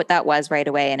I knew what that was right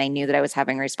away. And I knew that I was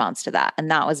having a response to that. And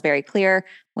that was very clear.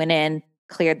 Went in,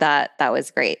 cleared that. That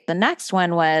was great. The next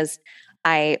one was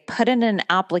I put in an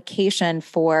application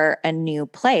for a new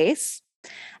place.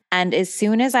 And as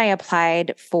soon as I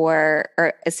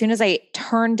as soon as I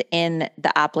turned in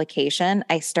the application,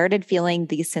 I started feeling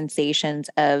these sensations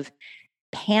of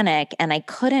panic and I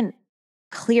couldn't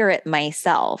clear it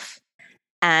myself.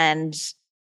 And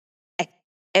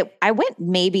I went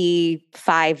maybe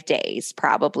 5 days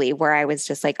probably where I was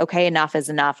just like, okay, enough is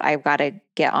enough. I've got to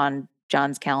get on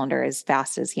John's calendar as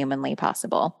fast as humanly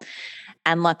possible.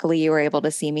 And luckily you were able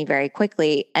to see me very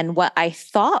quickly. And what I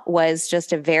thought was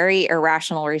just a very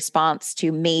irrational response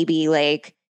to maybe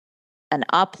like an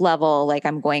up level, like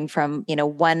I'm going from,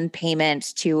 one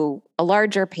payment to a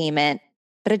larger payment,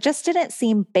 but it just didn't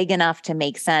seem big enough to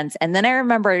make sense. And then I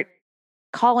remember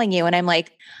calling you and I'm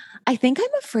like, I think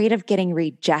I'm afraid of getting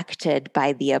rejected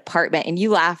by the apartment. And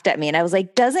you laughed at me and I was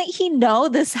like, doesn't he know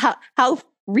this, how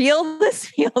real this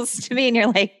feels to me? And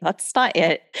you're like, that's not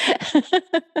it.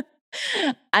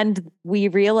 And we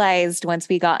realized once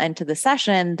we got into the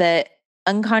session that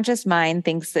unconscious mind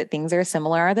thinks that things are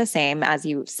similar or the same, as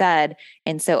you said.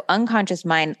 And so unconscious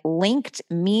mind linked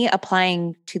me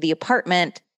applying to the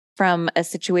apartment from a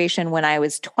situation when I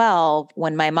was 12,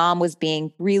 when my mom was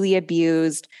being really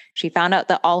abused. She found out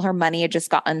that all her money had just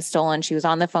gotten stolen. She was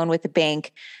on the phone with the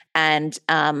bank. And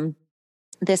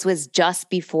this was just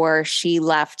before she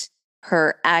left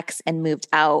her ex and moved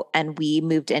out, and we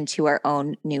moved into our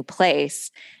own new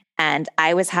place. And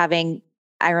I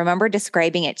remember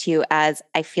describing it to you as,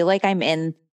 I feel like I'm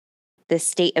in this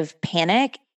state of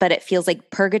panic, but it feels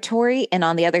like purgatory. And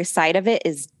on the other side of it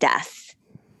is death.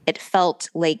 It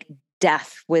felt like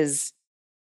death was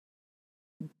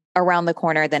around the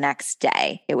corner the next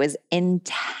day. It was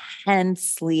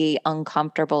intensely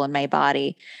uncomfortable in my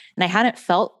body. And I hadn't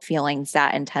felt feelings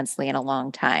that intensely in a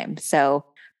long time. So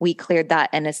we cleared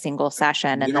that in a single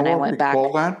session. And then I went back.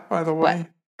 Call that, by the way? What?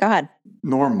 Go ahead.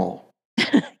 Normal.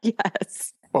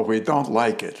 Yes. But we don't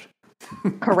like it.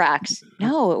 Correct.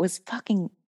 No, it was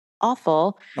fucking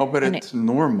awful. No, but it's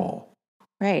normal.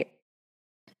 Right.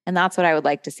 And that's what I would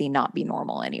like to see not be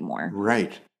normal anymore.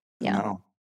 Right. Yeah. No,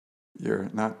 you're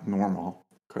not normal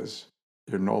because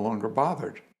you're no longer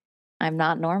bothered. I'm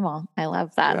not normal. I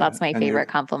love that. Yeah. That's my favorite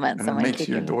compliment. And it makes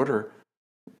your daughter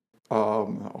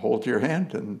hold your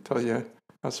hand and tell you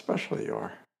how special you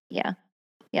are. Yeah.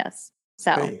 Yes.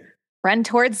 So run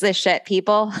towards this shit,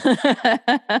 people.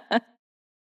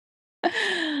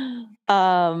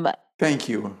 Thank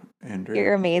you, Andrea.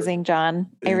 You're amazing, John.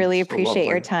 I really appreciate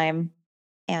your time.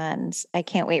 And I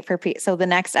can't wait for so the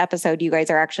next episode, you guys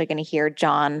are actually going to hear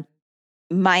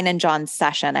mine and John's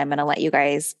session. I'm going to let you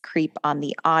guys creep on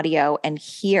the audio and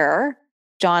hear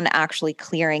John actually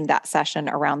clearing that session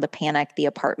around the panic, the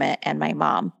apartment, and my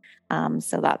mom.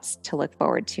 So that's to look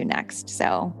forward to next.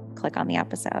 So click on the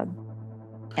episode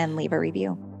and leave a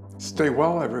review. Stay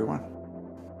well, everyone.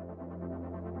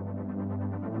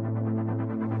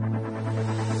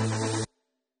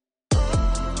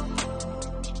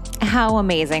 How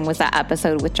amazing was that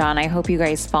episode with John? I hope you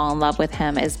guys fall in love with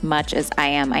him as much as I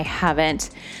am. I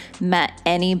haven't met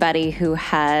anybody who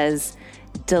has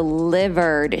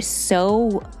delivered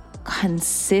so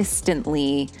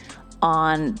consistently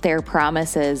on their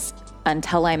promises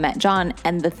until I met John.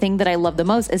 And the thing that I love the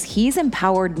most is he's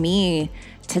empowered me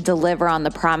to deliver on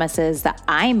the promises that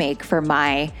I make for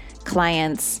my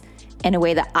clients in a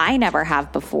way that I never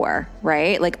have before,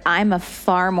 right? Like I'm a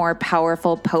far more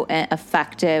powerful, potent,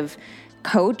 effective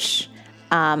coach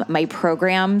My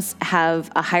programs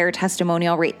have a higher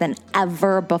testimonial rate than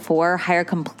ever before, higher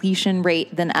completion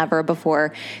rate than ever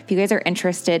before. If you guys are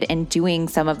interested in doing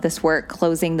some of this work,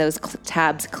 closing those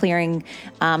tabs, clearing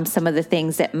some of the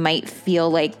things that might feel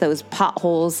like those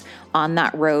potholes on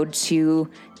that road to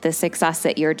the success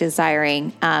that you're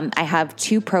desiring. I have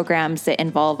 2 programs that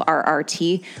involve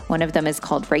RRT. One of them is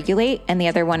called Regulate, and the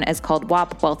other one is called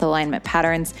WAP, Wealth Alignment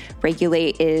Patterns.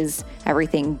 Regulate is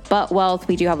everything but wealth.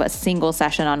 We do have a single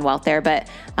session on wealth there, but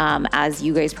as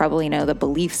you guys probably know, the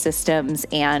belief systems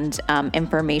and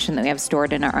information that we have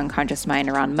stored in our unconscious mind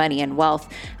around money and wealth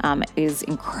is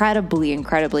incredibly,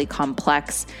 incredibly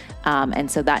complex.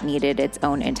 And so that needed its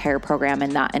own entire program,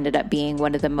 and that ended up being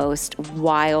one of the most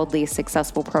wildly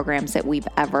successful programs that we've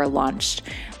ever launched.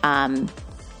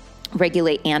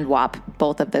 Regulate and WAP,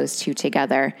 both of those 2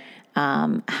 together,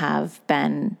 have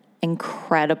been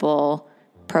incredible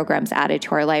programs added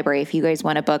to our library. If you guys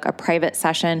want to book a private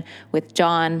session with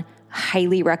John,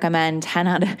 highly recommend.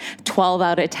 12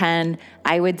 out of 10.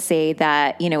 I would say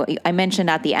that, I mentioned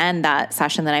at the end that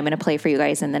session that I'm going to play for you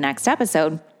guys in the next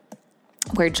episode,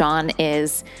 where John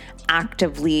is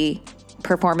actively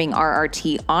performing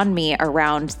RRT on me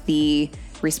around the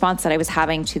response that I was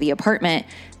having to the apartment.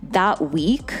 That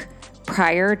week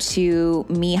prior to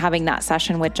me having that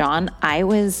session with John, I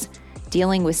was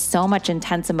dealing with so much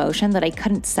intense emotion that I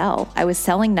couldn't sell. I was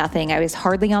selling nothing. I was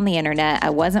hardly on the internet. I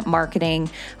wasn't marketing.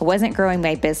 I wasn't growing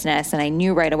my business. And I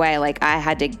knew right away, like, I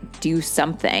had to do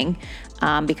something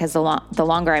because the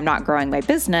longer I'm not growing my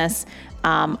business,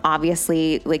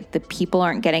 obviously, like, the people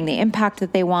aren't getting the impact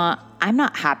that they want. I'm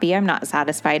not happy. I'm not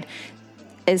satisfied.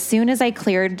 As soon as I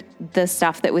cleared the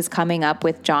stuff that was coming up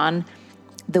with John,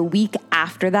 the week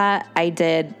after that, I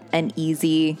did an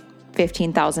easy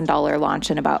 $15,000 launch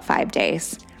in about 5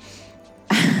 days.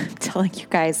 I'm telling you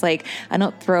guys, like, I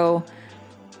don't throw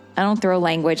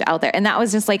language out there. And that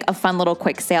was just like a fun little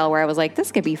quick sale where I was like,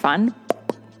 this could be fun.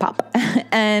 Pop.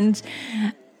 And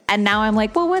now I'm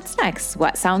like, well, what's next?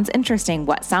 What sounds interesting?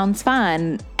 What sounds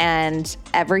fun? And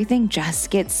everything just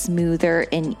gets smoother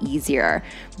and easier.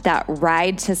 That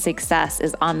ride to success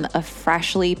is on a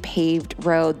freshly paved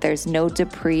road. There's no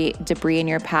debris in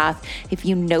your path. If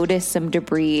you notice some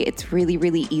debris, it's really,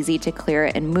 really easy to clear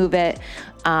it and move it.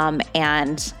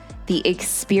 And the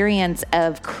experience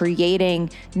of creating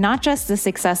not just the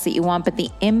success that you want, but the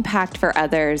impact for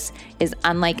others is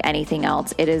unlike anything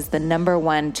else. It is the number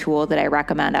one tool that I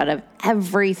recommend out of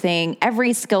everything,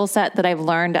 every skill set that I've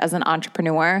learned as an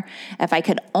entrepreneur. If I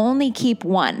could only keep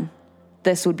one,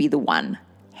 this would be the one,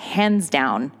 hands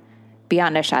down,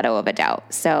 beyond a shadow of a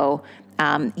doubt. So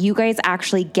you guys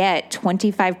actually get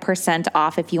 25%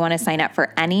 off if you want to sign up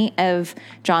for any of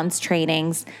John's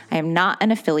trainings. I am not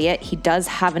an affiliate. He does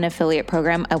have an affiliate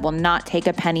program. I will not take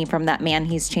a penny from that man.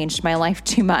 He's changed my life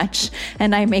too much,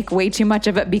 and I make way too much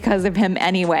of it because of him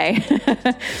anyway.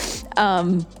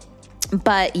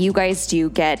 But you guys do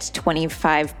get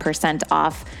 25%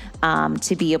 off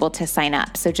to be able to sign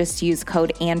up. So just use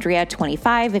code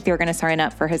Andrea25 if you're going to sign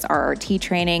up for his RRT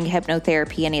training,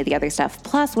 hypnotherapy, any of the other stuff.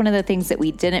 Plus, one of the things that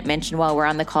we didn't mention while we're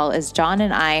on the call is John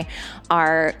and I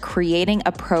are creating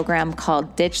a program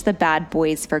called Ditch the Bad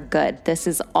Boys for Good. This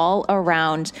is all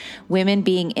around women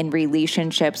being in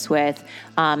relationships with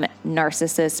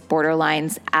narcissists,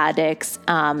 borderlines, addicts,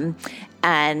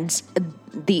 and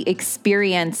the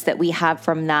experience that we have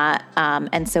from that.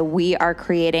 And so we are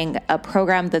creating a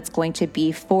program that's going to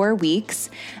be 4 weeks.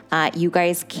 You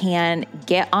guys can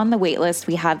get on the wait list.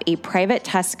 We have a private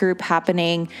test group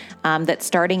happening that's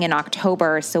starting in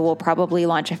October. So we'll probably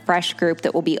launch a fresh group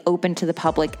that will be open to the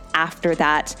public after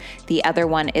that. The other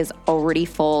one is already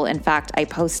full. In fact, I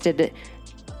posted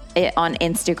it on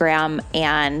Instagram,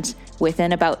 and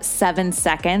within about 7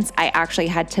 seconds, I actually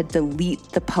had to delete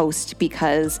the post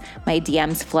because my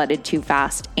DMs flooded too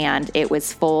fast and it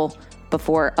was full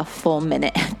before a full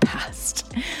minute had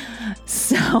passed.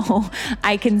 So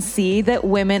I can see that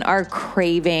women are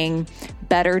craving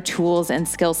better tools and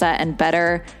skill set and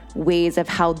better ways of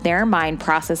how their mind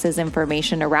processes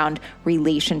information around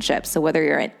relationships. So whether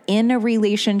you're in a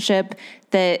relationship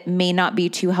that may not be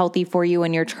too healthy for you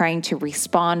and you're trying to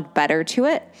respond better to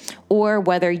it, or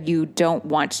whether you don't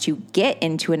want to get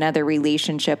into another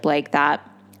relationship like that,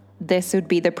 this would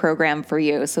be the program for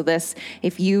you. So this,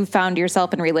 if you found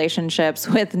yourself in relationships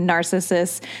with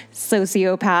narcissists,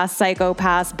 sociopaths,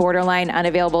 psychopaths, borderline,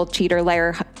 unavailable, cheaters,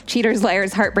 liars,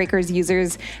 heartbreakers,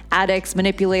 users, addicts,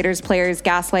 manipulators, players,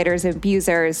 gaslighters,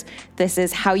 abusers, this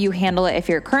is how you handle it if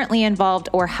you're currently involved,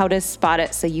 or how to spot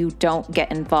it so you don't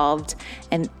get involved,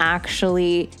 and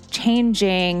actually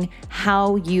changing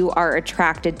how you are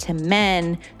attracted to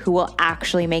men who will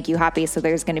actually make you happy. So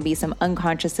there's going to be some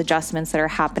unconscious adjustments that are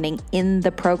happening in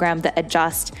the program that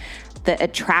adjust the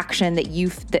attraction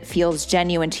that feels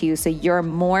genuine to you. So you're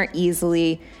more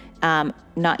you're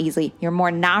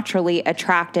more naturally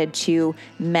attracted to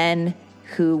men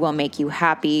who will make you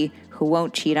happy, who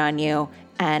won't cheat on you,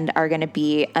 and are going to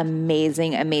be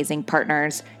amazing, amazing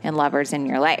partners and lovers in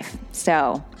your life.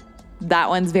 So that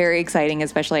one's very exciting,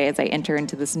 especially as I enter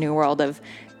into this new world of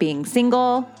being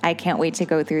single. I can't wait to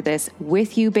go through this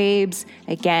with you, babes.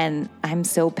 Again, I'm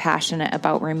so passionate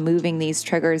about removing these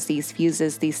triggers, these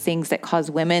fuses, these things that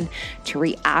cause women to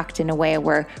react in a way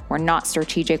where we're not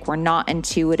strategic, we're not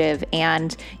intuitive,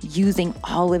 and using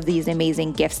all of these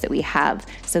amazing gifts that we have.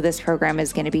 So this program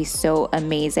is going to be so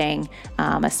amazing,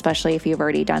 especially if you've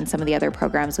already done some of the other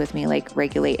programs with me, like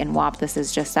Regulate and WAP. This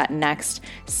is just that next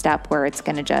step where it's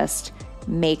going to just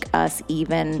make us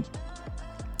even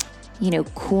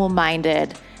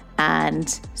cool-minded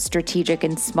and strategic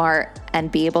and smart,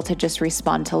 and be able to just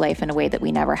respond to life in a way that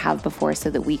we never have before, so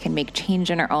that we can make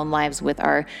change in our own lives with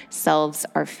ourselves,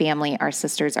 our family, our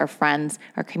sisters, our friends,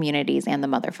 our communities, and the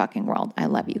motherfucking world. I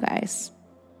love you guys.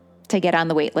 To get on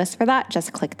the wait list for that,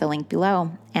 just click the link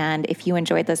below. And if you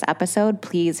enjoyed this episode,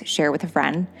 please share with a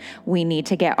friend. We need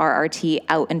to get RRT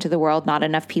out into the world. Not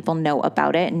enough people know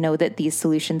about it and know that these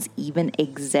solutions even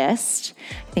exist.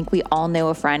 I think we all know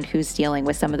a friend who's dealing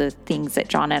with some of the things that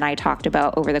John and I talked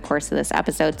about over the course of this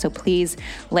episode. So please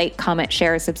like, comment,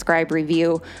 share, subscribe,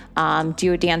 review,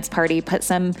 do a dance party, put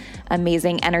some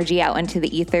amazing energy out into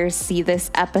the ethers. See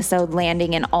this episode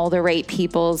landing in all the right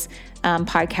people's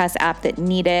podcast app that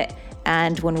need it.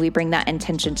 And when we bring that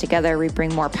intention together, we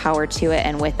bring more power to it.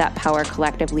 And with that power,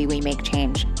 collectively, we make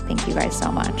change. Thank you guys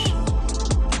so much.